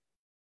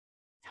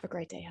 Have a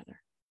great day, Heather.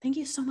 Thank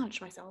you so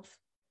much, myself.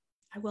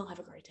 I will have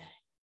a great day.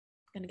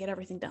 I'm going to get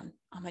everything done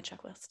on my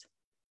checklist.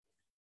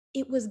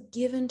 It was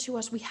given to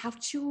us. We have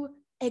to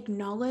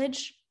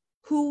acknowledge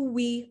who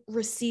we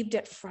received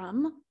it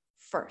from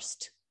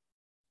first.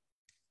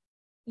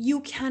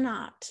 You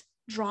cannot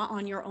draw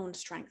on your own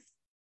strength.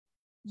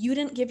 You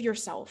didn't give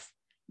yourself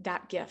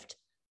that gift.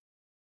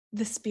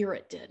 The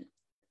Spirit did,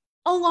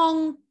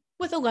 along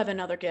with 11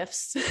 other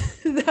gifts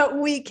that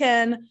we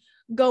can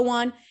go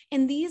on.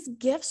 And these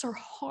gifts are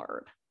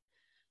hard,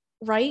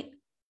 right?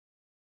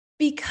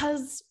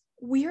 Because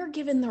we are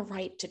given the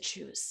right to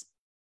choose.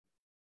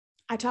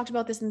 I talked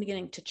about this in the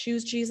beginning, to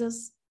choose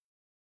Jesus,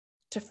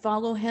 to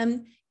follow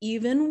him,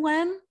 even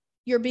when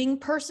you're being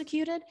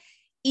persecuted,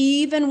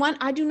 even when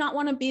I do not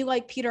want to be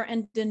like Peter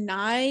and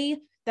deny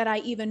that I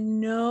even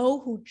know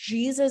who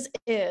Jesus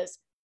is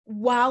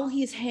while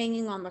he's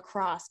hanging on the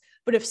cross.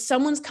 But if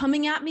someone's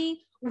coming at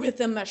me with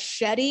a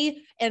machete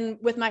and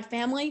with my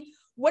family,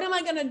 what am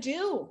I going to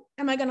do?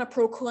 Am I going to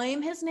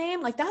proclaim his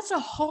name? Like, that's a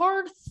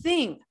hard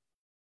thing,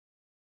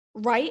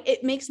 right?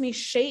 It makes me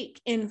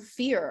shake in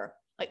fear.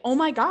 Like, oh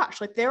my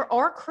gosh, like there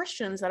are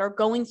Christians that are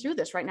going through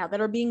this right now, that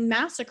are being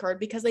massacred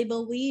because they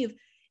believe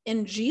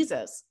in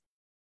Jesus.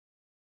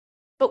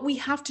 But we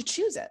have to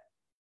choose it.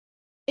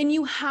 And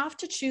you have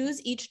to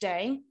choose each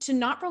day to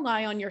not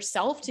rely on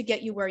yourself to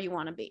get you where you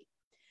want to be,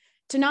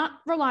 to not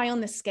rely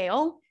on the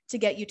scale to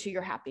get you to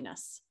your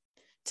happiness,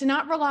 to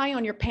not rely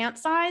on your pant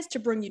size to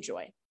bring you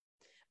joy,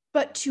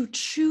 but to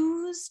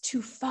choose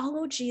to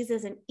follow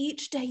Jesus. And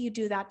each day you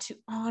do that, to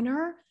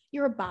honor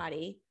your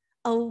body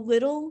a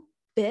little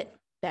bit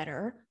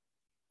better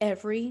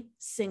every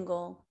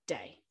single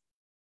day.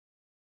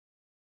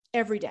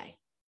 Every day.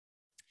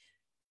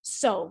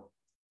 So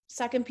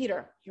 2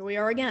 Peter, here we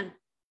are again.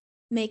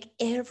 Make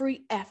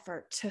every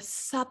effort to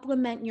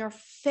supplement your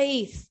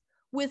faith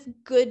with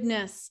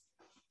goodness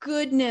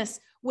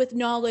with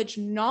knowledge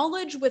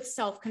with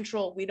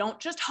self-control. We don't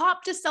just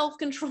hop to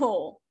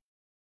self-control,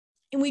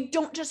 and we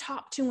don't just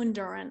hop to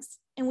endurance,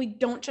 and we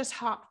don't just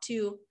hop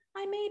to,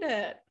 I made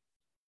it.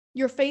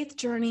 Your faith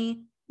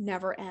journey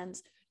never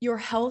ends. Your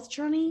health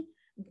journey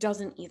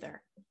doesn't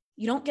either.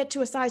 You don't get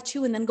to a size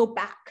 2 and then go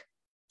back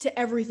to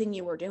everything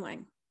you were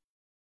doing.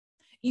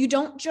 You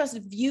don't just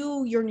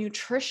view your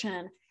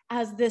nutrition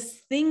as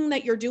this thing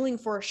that you're doing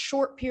for a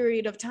short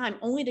period of time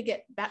only to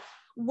get back.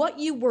 What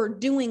you were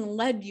doing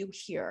led you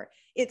here.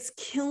 It's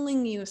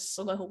killing you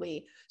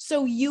slowly.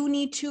 So you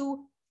need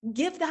to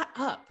give that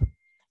up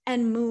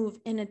and move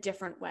in a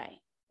different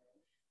way.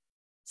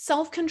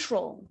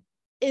 Self-control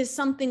is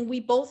something we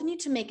both need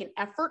to make an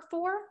effort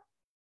for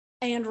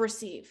and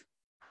receive.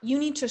 You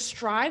need to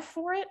strive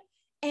for it,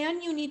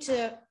 and you need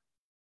to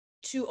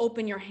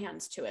open your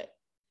hands to it.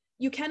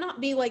 You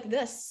cannot be like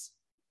this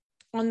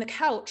on the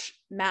couch,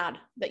 mad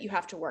that you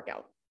have to work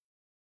out.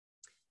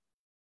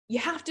 You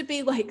have to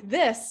be like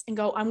this and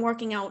go, I'm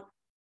working out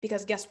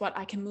because guess what?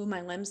 I can move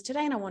my limbs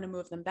today, and I want to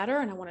move them better,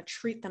 and I want to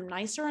treat them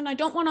nicer, and I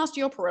don't want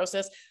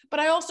osteoporosis, but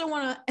I also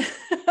want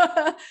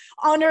to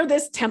honor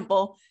this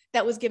temple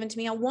that was given to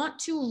me. I want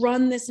to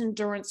run this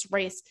endurance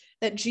race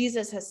that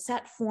Jesus has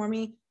set for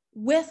me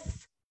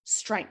with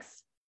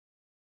strength.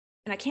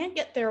 And I can't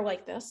get there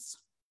like this.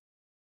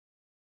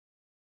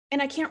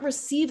 And I can't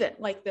receive it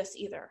like this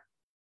either.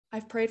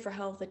 I've prayed for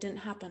health. It didn't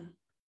happen.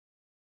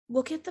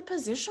 Look at the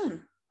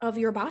position of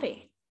your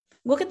body.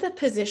 Look at the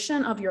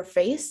position of your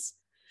face.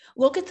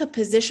 Look at the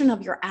position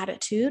of your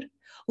attitude.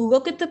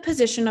 Look at the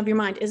position of your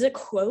mind. Is it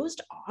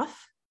closed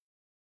off?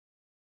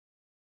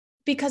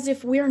 Because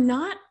if we're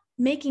not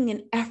making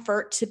an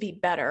effort to be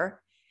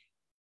better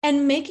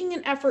and making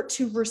an effort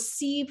to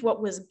receive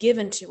what was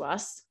given to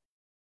us,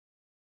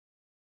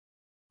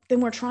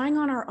 then we're trying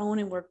on our own,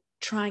 and we're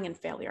trying in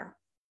failure.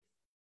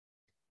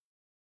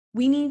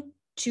 We need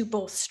to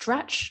both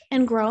stretch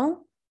and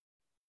grow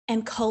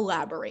and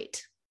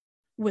collaborate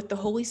with the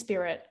Holy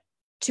Spirit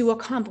to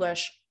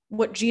accomplish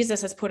what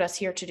Jesus has put us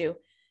here to do.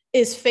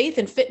 Is faith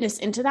and fitness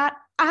into that?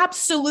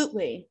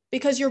 Absolutely,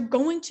 because you're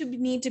going to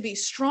need to be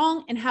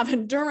strong and have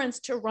endurance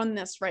to run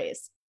this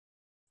race.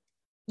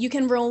 You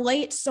can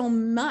relate so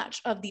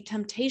much of the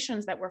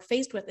temptations that we're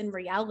faced with in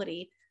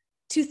reality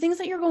to things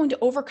that you're going to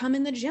overcome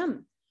in the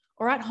gym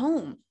or at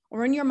home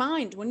or in your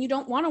mind when you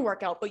don't want to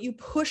work out, but you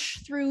push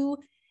through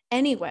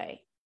anyway.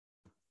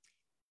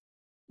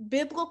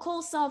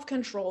 Biblical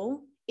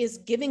self-control is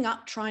giving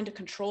up trying to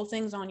control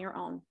things on your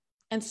own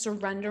and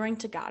surrendering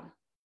to God.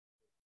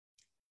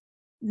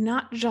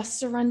 Not just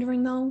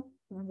surrendering though,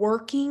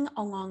 working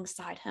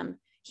alongside him.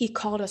 He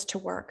called us to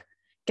work.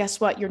 Guess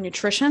what? Your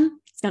nutrition,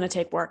 it's going to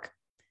take work.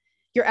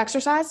 Your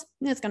exercise,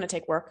 it's going to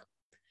take work.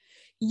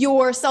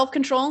 Your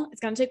self-control,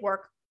 it's going to take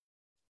work.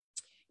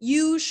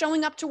 You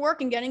showing up to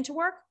work and getting to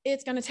work,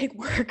 it's going to take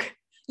work.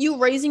 You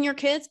raising your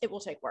kids, it will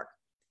take work.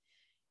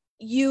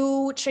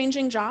 You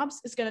changing jobs,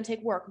 it's going to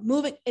take work.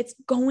 Moving, it's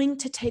going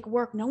to take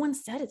work. No one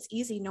said it's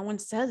easy. No one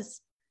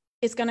says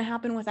it's going to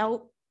happen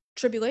without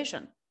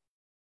tribulation.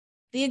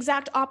 The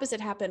exact opposite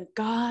happened.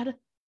 God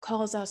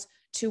calls us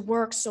to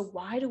work. So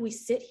why do we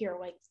sit here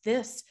like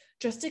this,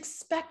 just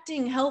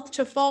expecting health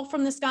to fall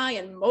from the sky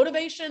and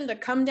motivation to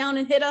come down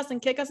and hit us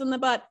and kick us in the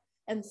butt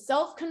and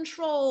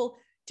self-control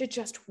to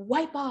just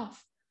wipe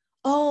off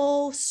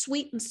all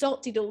sweet and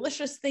salty,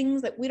 delicious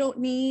things that we don't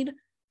need?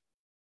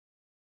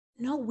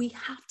 No, we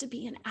have to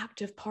be an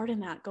active part in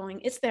that,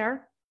 going, it's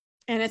there.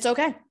 And it's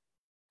okay.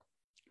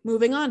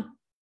 Moving on.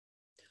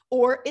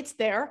 Or it's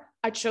there.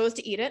 I chose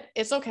to eat it.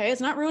 It's okay.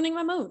 It's not ruining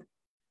my mood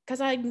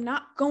because I'm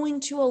not going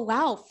to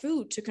allow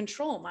food to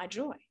control my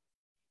joy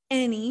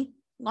any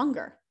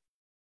longer.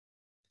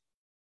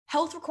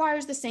 Health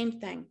requires the same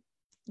thing.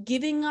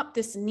 Giving up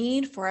this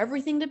need for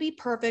everything to be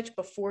perfect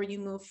before you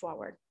move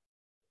forward.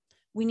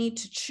 We need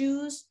to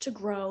choose to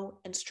grow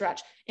and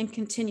stretch and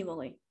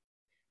continually.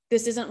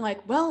 This isn't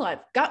like, well,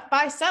 I've got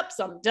biceps,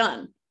 I'm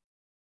done.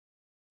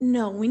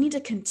 No, we need to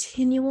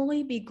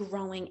continually be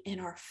growing in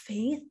our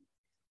faith,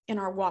 in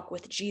our walk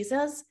with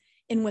Jesus,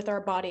 and with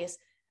our bodies.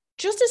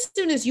 Just as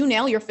soon as you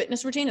nail your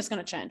fitness routine, it's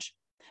going to change.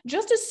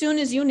 Just as soon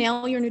as you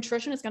nail your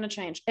nutrition, it's going to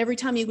change. Every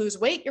time you lose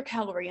weight, your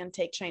calorie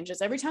intake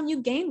changes. Every time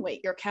you gain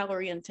weight, your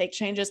calorie intake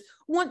changes.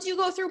 Once you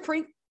go through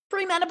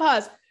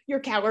pre-menopause, your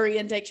calorie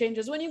intake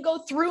changes. When you go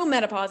through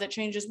menopause, it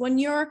changes. When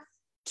you're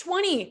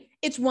 20,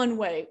 it's one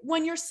way.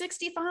 When you're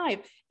 65,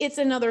 it's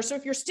another. So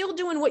if you're still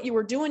doing what you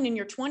were doing in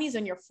your 20s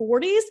and your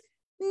 40s,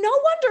 no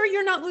wonder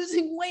you're not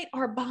losing weight.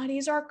 Our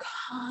bodies are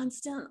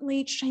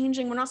constantly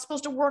changing. We're not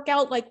supposed to work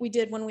out like we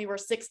did when we were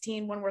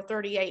 16, when we're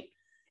 38.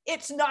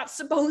 It's not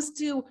supposed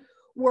to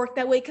work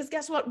that way because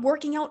guess what?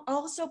 Working out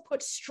also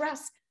puts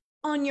stress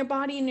on your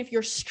body. And if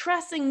you're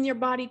stressing your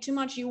body too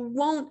much, you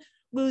won't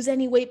lose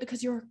any weight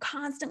because you're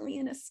constantly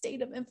in a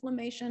state of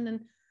inflammation,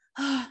 and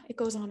it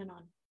goes on and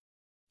on.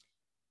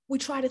 We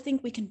try to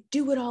think we can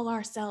do it all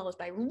ourselves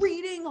by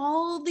reading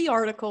all the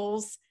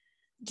articles,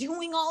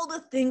 doing all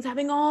the things,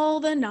 having all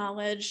the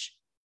knowledge.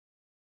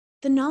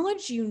 The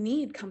knowledge you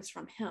need comes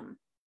from Him.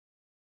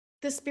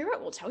 The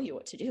Spirit will tell you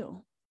what to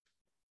do.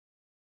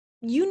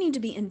 You need to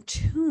be in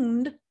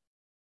tune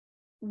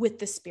with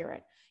the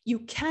Spirit. You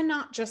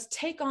cannot just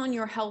take on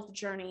your health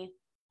journey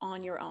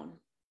on your own.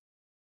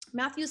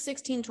 Matthew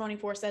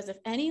 16:24 says, if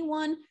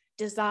anyone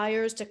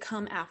desires to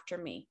come after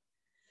me,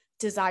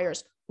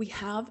 we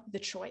have the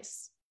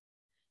choice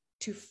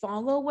to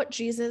follow what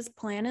Jesus'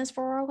 plan is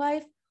for our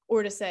life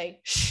or to say,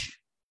 shh,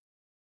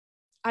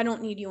 I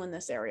don't need you in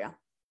this area.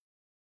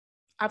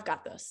 I've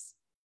got this.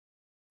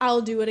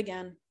 I'll do it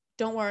again.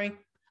 Don't worry.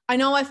 I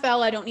know I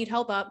fell. I don't need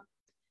help up.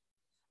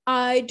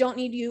 I don't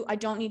need you. I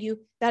don't need you.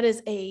 That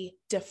is a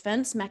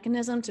defense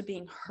mechanism to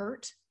being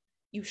hurt.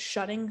 You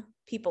shutting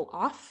people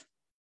off.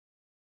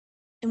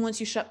 And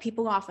once you shut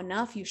people off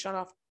enough, you shut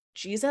off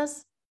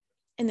Jesus,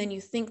 and then you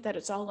think that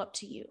it's all up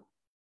to you.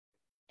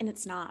 And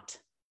it's not.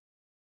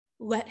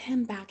 Let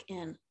Him back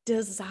in.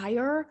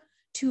 Desire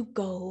to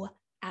go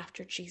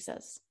after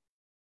Jesus.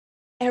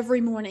 Every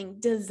morning,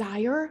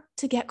 desire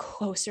to get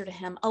closer to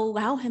Him.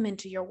 Allow Him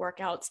into your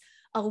workouts.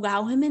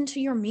 Allow Him into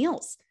your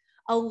meals.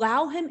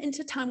 Allow Him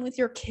into time with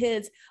your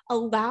kids.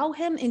 Allow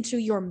Him into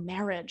your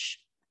marriage.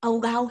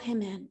 Allow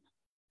Him in.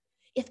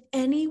 If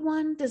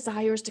anyone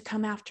desires to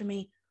come after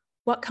me,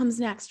 what comes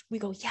next? We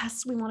go,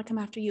 yes, we want to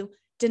come after you.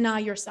 Deny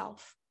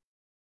yourself.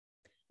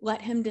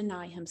 Let Him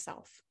deny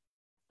Himself.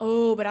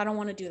 Oh, but I don't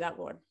want to do that,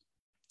 Lord.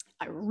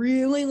 I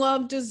really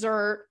love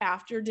dessert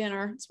after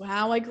dinner. It's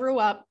how I grew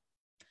up.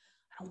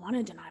 I don't want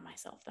to deny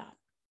myself that.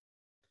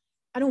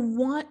 I don't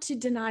want to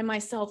deny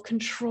myself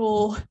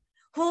control,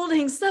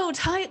 holding so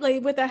tightly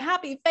with a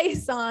happy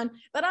face on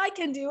that I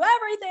can do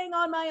everything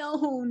on my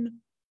own.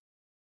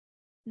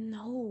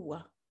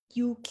 No,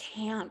 you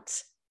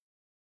can't.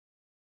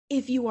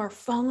 If you are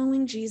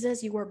following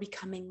Jesus, you are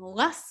becoming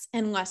less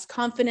and less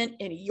confident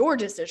in your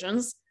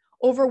decisions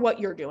over what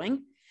you're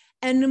doing,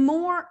 and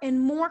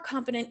more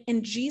confident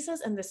in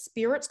Jesus and the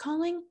Spirit's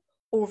calling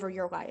over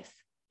your life.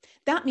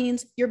 That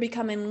means you're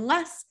becoming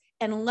less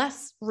and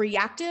less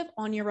reactive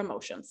on your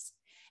emotions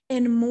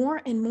and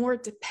more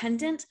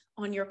dependent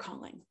on your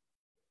calling.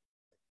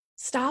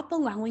 Stop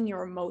allowing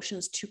your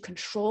emotions to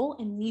control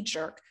and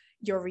knee-jerk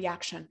your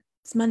reaction.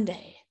 It's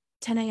Monday,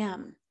 10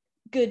 a.m.,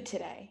 good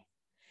today.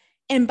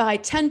 And by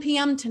 10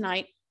 p.m.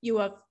 tonight, you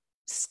have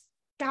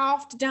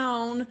scoffed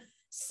down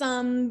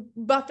some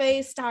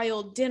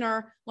buffet-style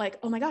dinner like,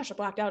 oh my gosh, I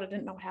blacked out. I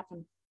didn't know what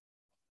happened.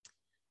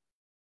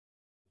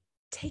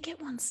 Take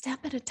it one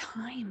step at a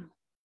time.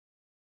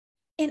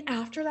 And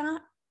after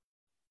that,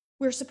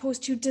 we're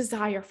supposed to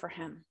desire for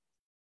Him.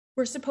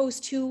 We're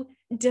supposed to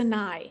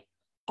deny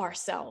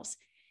ourselves.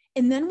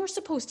 And then we're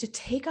supposed to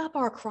take up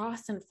our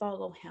cross and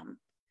follow Him.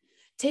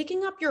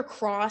 Taking up your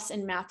cross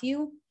in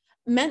Matthew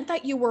meant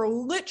that you were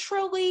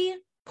literally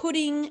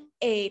putting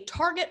a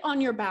target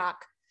on your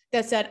back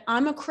that said,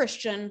 I'm a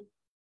Christian,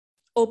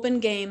 open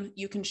game,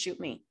 you can shoot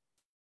me.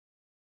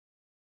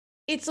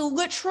 It's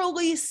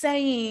literally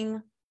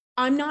saying,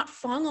 I'm not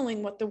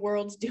following what the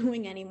world's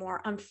doing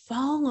anymore. I'm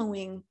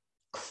following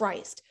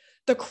Christ.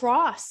 The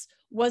cross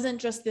wasn't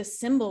just this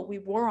symbol we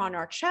wore on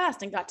our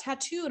chest and got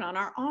tattooed on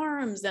our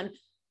arms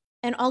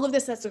and all of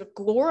this as a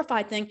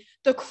glorified thing.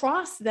 The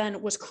cross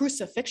then was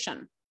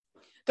crucifixion.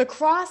 The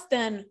cross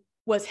then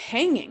was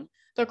hanging.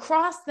 The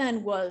cross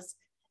then was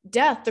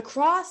death. The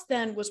cross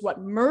then was what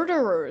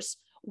murderers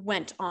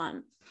went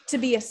on, to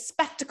be a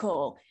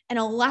spectacle and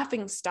a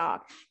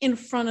laughingstock in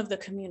front of the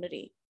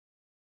community.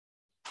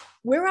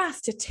 We're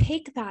asked to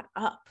take that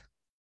up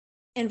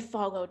and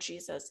follow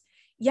Jesus.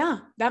 Yeah,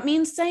 that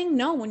means saying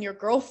no when your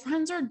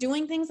girlfriends are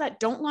doing things that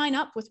don't line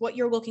up with what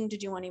you're looking to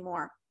do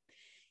anymore.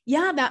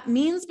 Yeah, that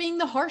means being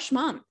the harsh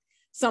mom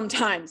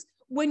sometimes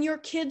when your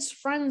kids'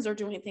 friends are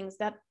doing things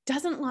that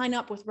doesn't line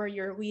up with where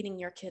you're leading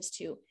your kids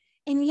to.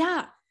 And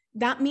yeah,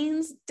 that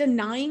means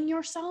denying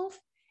yourself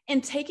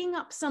and taking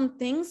up some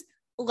things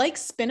like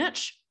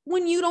spinach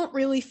when you don't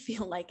really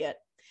feel like it.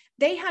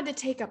 They had to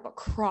take up a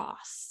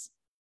cross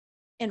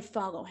and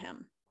follow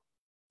him.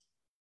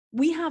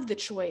 We have the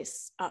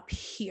choice up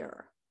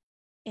here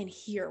and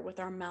here with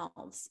our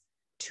mouths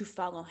to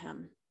follow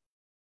him.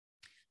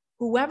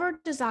 Whoever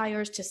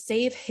desires to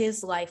save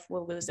his life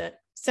will lose it.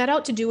 Set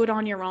out to do it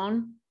on your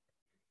own,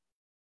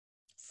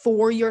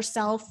 for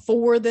yourself,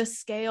 for the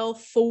scale,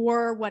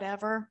 for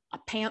whatever, a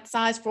pant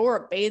size, for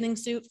a bathing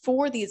suit,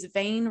 for these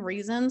vain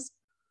reasons.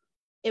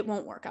 It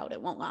won't work out.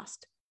 It won't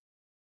last.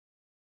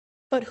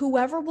 But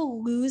whoever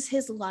will lose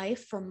his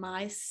life for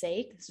my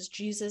sake, this is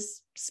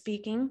Jesus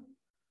speaking,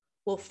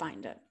 will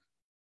find it.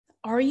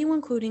 Are you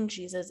including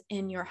Jesus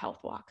in your health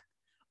walk?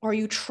 Are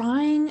you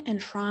trying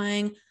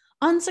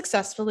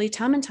unsuccessfully,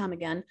 time and time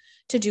again,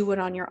 to do it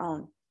on your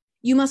own?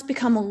 You must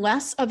become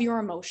less of your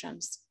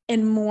emotions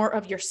and more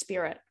of your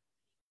spirit.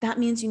 That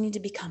means you need to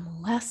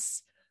become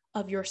less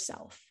of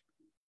yourself.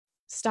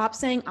 Stop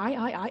saying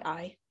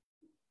I,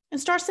 and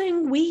start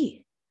saying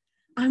we.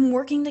 I'm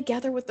working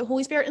together with the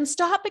Holy Spirit, and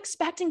stop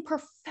expecting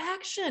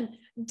perfection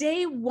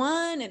day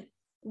 1 and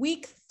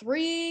week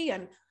 3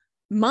 and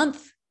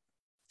month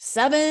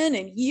 7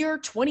 and year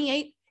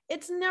 28.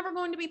 It's never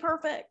going to be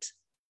perfect.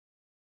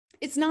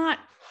 It's not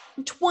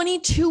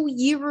 22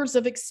 years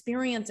of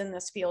experience in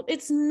this field.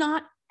 It's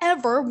not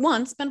ever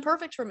once been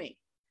perfect for me.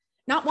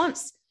 Not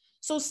once.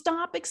 So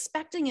stop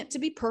expecting it to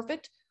be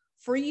perfect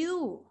for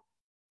you.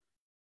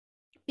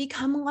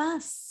 Become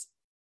less.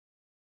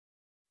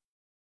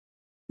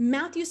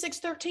 Matthew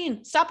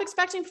 6:13, stop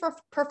expecting for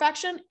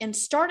perfection and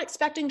start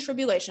expecting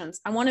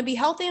tribulations. I want to be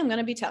healthy, I'm going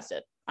to be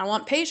tested. I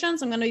want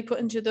patience, I'm going to be put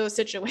into those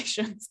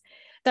situations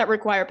that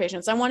require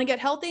patience. I want to get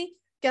healthy,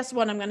 guess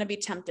what? I'm going to be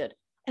tempted.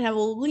 And I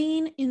will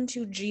lean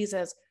into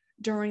Jesus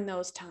during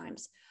those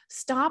times.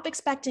 Stop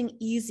expecting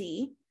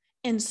easy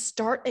and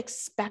start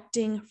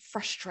expecting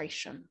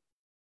frustration.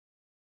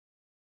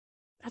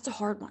 That's a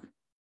hard one,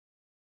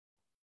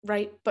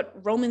 right? But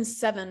Romans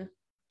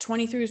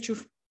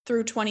 7:23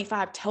 through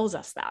 25 tells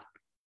us that.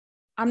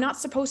 I'm not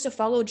supposed to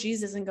follow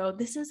Jesus and go,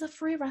 this is a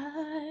free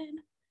ride.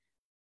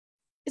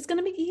 It's going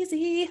to be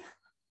easy.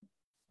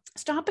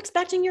 Stop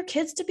expecting your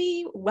kids to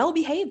be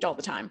well-behaved all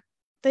the time.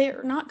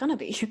 They're not going to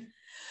be.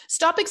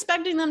 Stop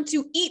expecting them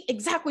to eat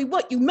exactly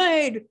what you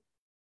made.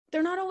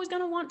 They're not always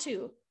going to want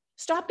to.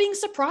 Stop being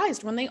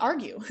surprised when they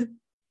argue.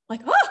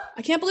 Like, oh,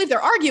 I can't believe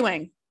they're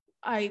arguing.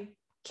 I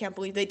can't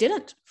believe they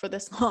didn't for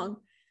this long.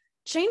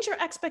 Change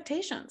your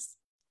expectations.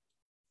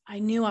 I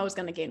knew I was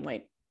going to gain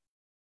weight.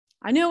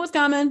 I knew it was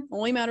coming.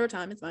 Only a matter of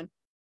time. It's fine.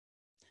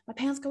 My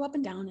pants go up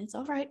and down. It's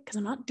all right because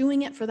I'm not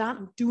doing it for that.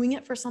 I'm doing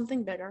it for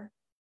something bigger.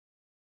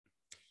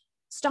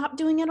 Stop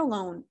doing it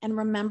alone and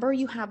remember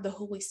you have the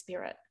Holy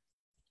Spirit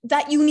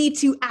that you need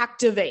to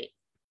activate,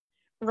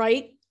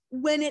 right?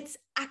 When it's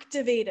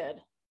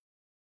activated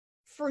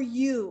for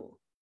you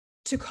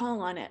to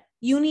call on it,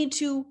 you need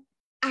to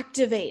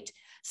activate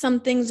some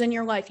things in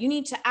your life. You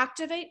need to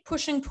activate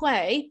pushing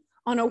play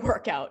on a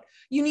workout.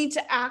 You need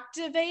to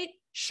activate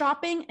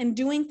shopping and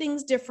doing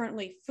things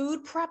differently,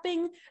 food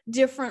prepping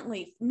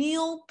differently,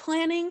 meal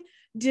planning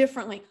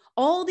differently.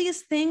 All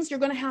these things you're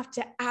going to have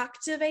to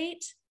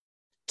activate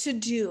to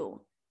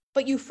do,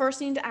 but you first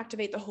need to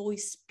activate the Holy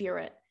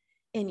Spirit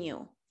in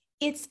you.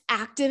 It's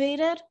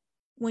activated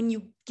when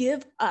you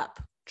give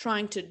up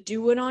trying to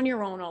do it on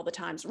your own all the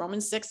time.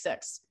 Romans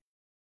 6:6.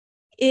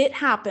 It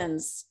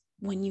happens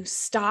when you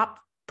stop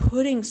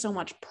putting so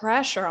much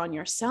pressure on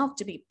yourself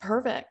to be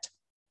perfect.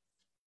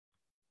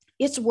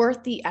 It's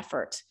worth the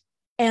effort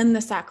and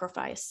the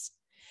sacrifice.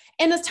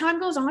 And as time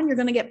goes on, you're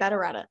going to get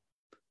better at it.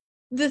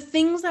 The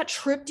things that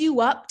tripped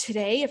you up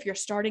today, if you're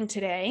starting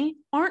today,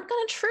 aren't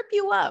going to trip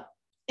you up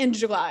in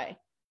July,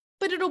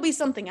 but it'll be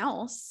something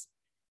else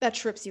that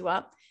trips you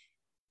up.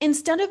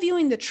 Instead of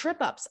viewing the trip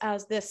ups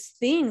as this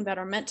thing that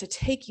are meant to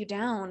take you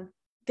down,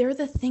 they're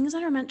the things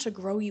that are meant to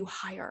grow you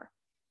higher,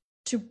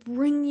 to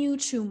bring you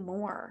to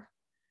more,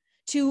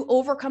 to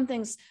overcome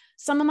things.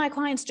 Some of my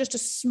clients, just a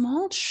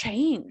small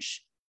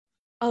change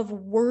of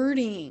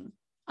wording.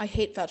 I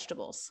hate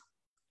vegetables.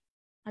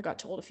 I got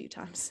told a few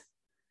times,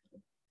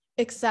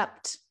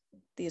 except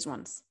these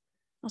ones.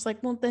 I was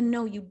like, well, then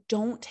no, you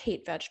don't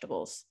hate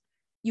vegetables.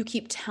 You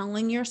keep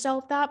telling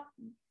yourself that,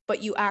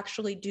 but you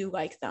actually do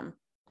like them,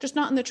 just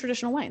not in the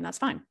traditional way, and that's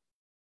fine.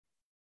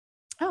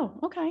 Oh,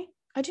 okay,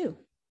 I do.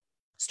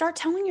 Start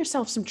telling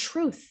yourself some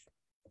truth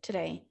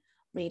today,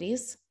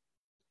 ladies.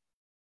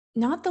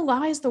 Not the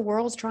lies the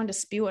world's trying to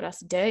spew at us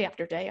day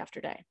after day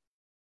after day.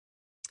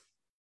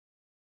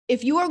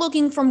 If you are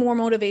looking for more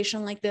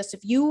motivation like this, if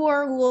you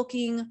are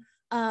looking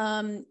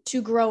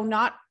to grow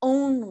not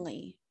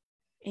only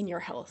in your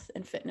health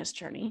and fitness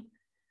journey,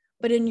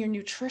 but in your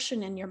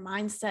nutrition and your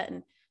mindset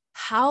and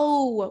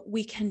how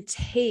we can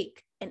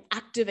take and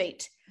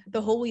activate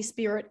the Holy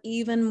Spirit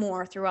even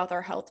more throughout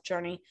our health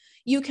journey,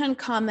 you can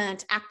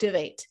comment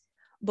activate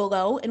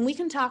below, and we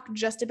can talk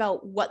just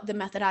about what the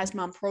Methodized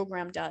Mom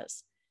program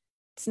does.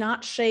 It's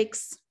not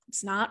shakes,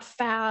 it's not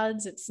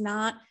fads, it's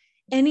not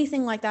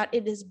anything like that.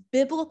 It is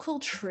biblical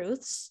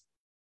truths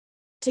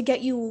to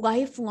get you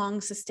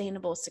lifelong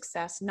sustainable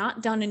success,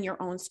 not done in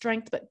your own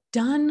strength, but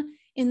done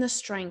in the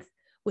strength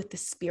with the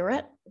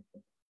Spirit,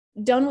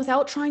 done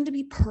without trying to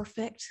be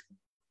perfect,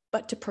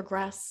 but to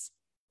progress,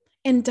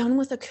 and done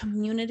with a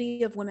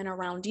community of women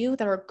around you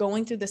that are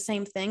going through the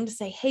same thing to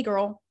say, hey,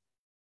 girl,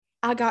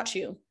 I got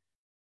you.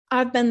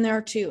 I've been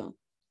there too.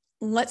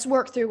 Let's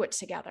work through it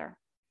together.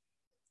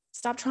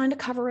 Stop trying to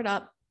cover it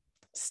up.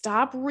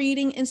 Stop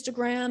reading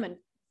Instagram and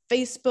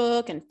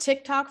Facebook and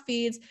TikTok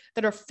feeds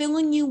that are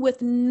filling you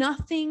with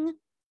nothing,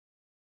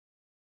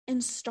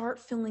 and start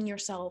filling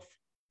yourself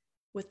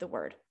with the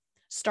Word.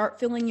 Start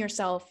filling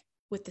yourself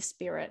with the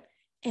Spirit,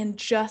 and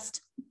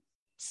just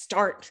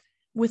start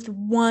with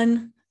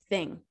one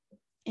thing,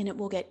 and it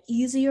will get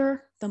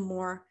easier the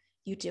more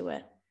you do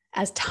it.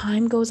 As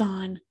time goes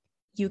on,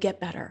 you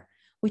get better.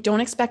 We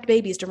don't expect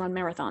babies to run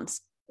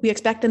marathons. We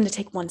expect them to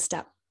take one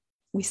step.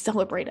 We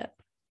celebrate it.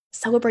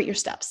 Celebrate your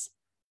steps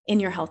in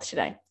your health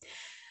today.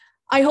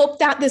 I hope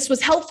that this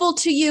was helpful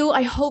to you.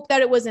 I hope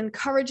that it was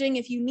encouraging.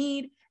 If you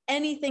need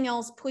anything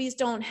else, please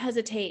don't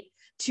hesitate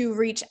to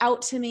reach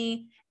out to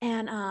me.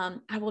 And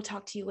I will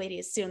talk to you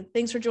ladies soon.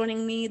 Thanks for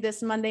joining me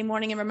this Monday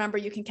morning. And remember,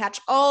 you can catch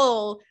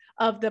all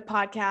of the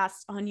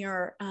podcasts on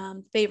your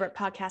favorite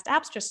podcast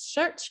apps. Just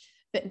search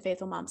Fit and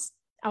Faithful Moms.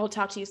 I will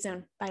talk to you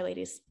soon. Bye,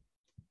 ladies.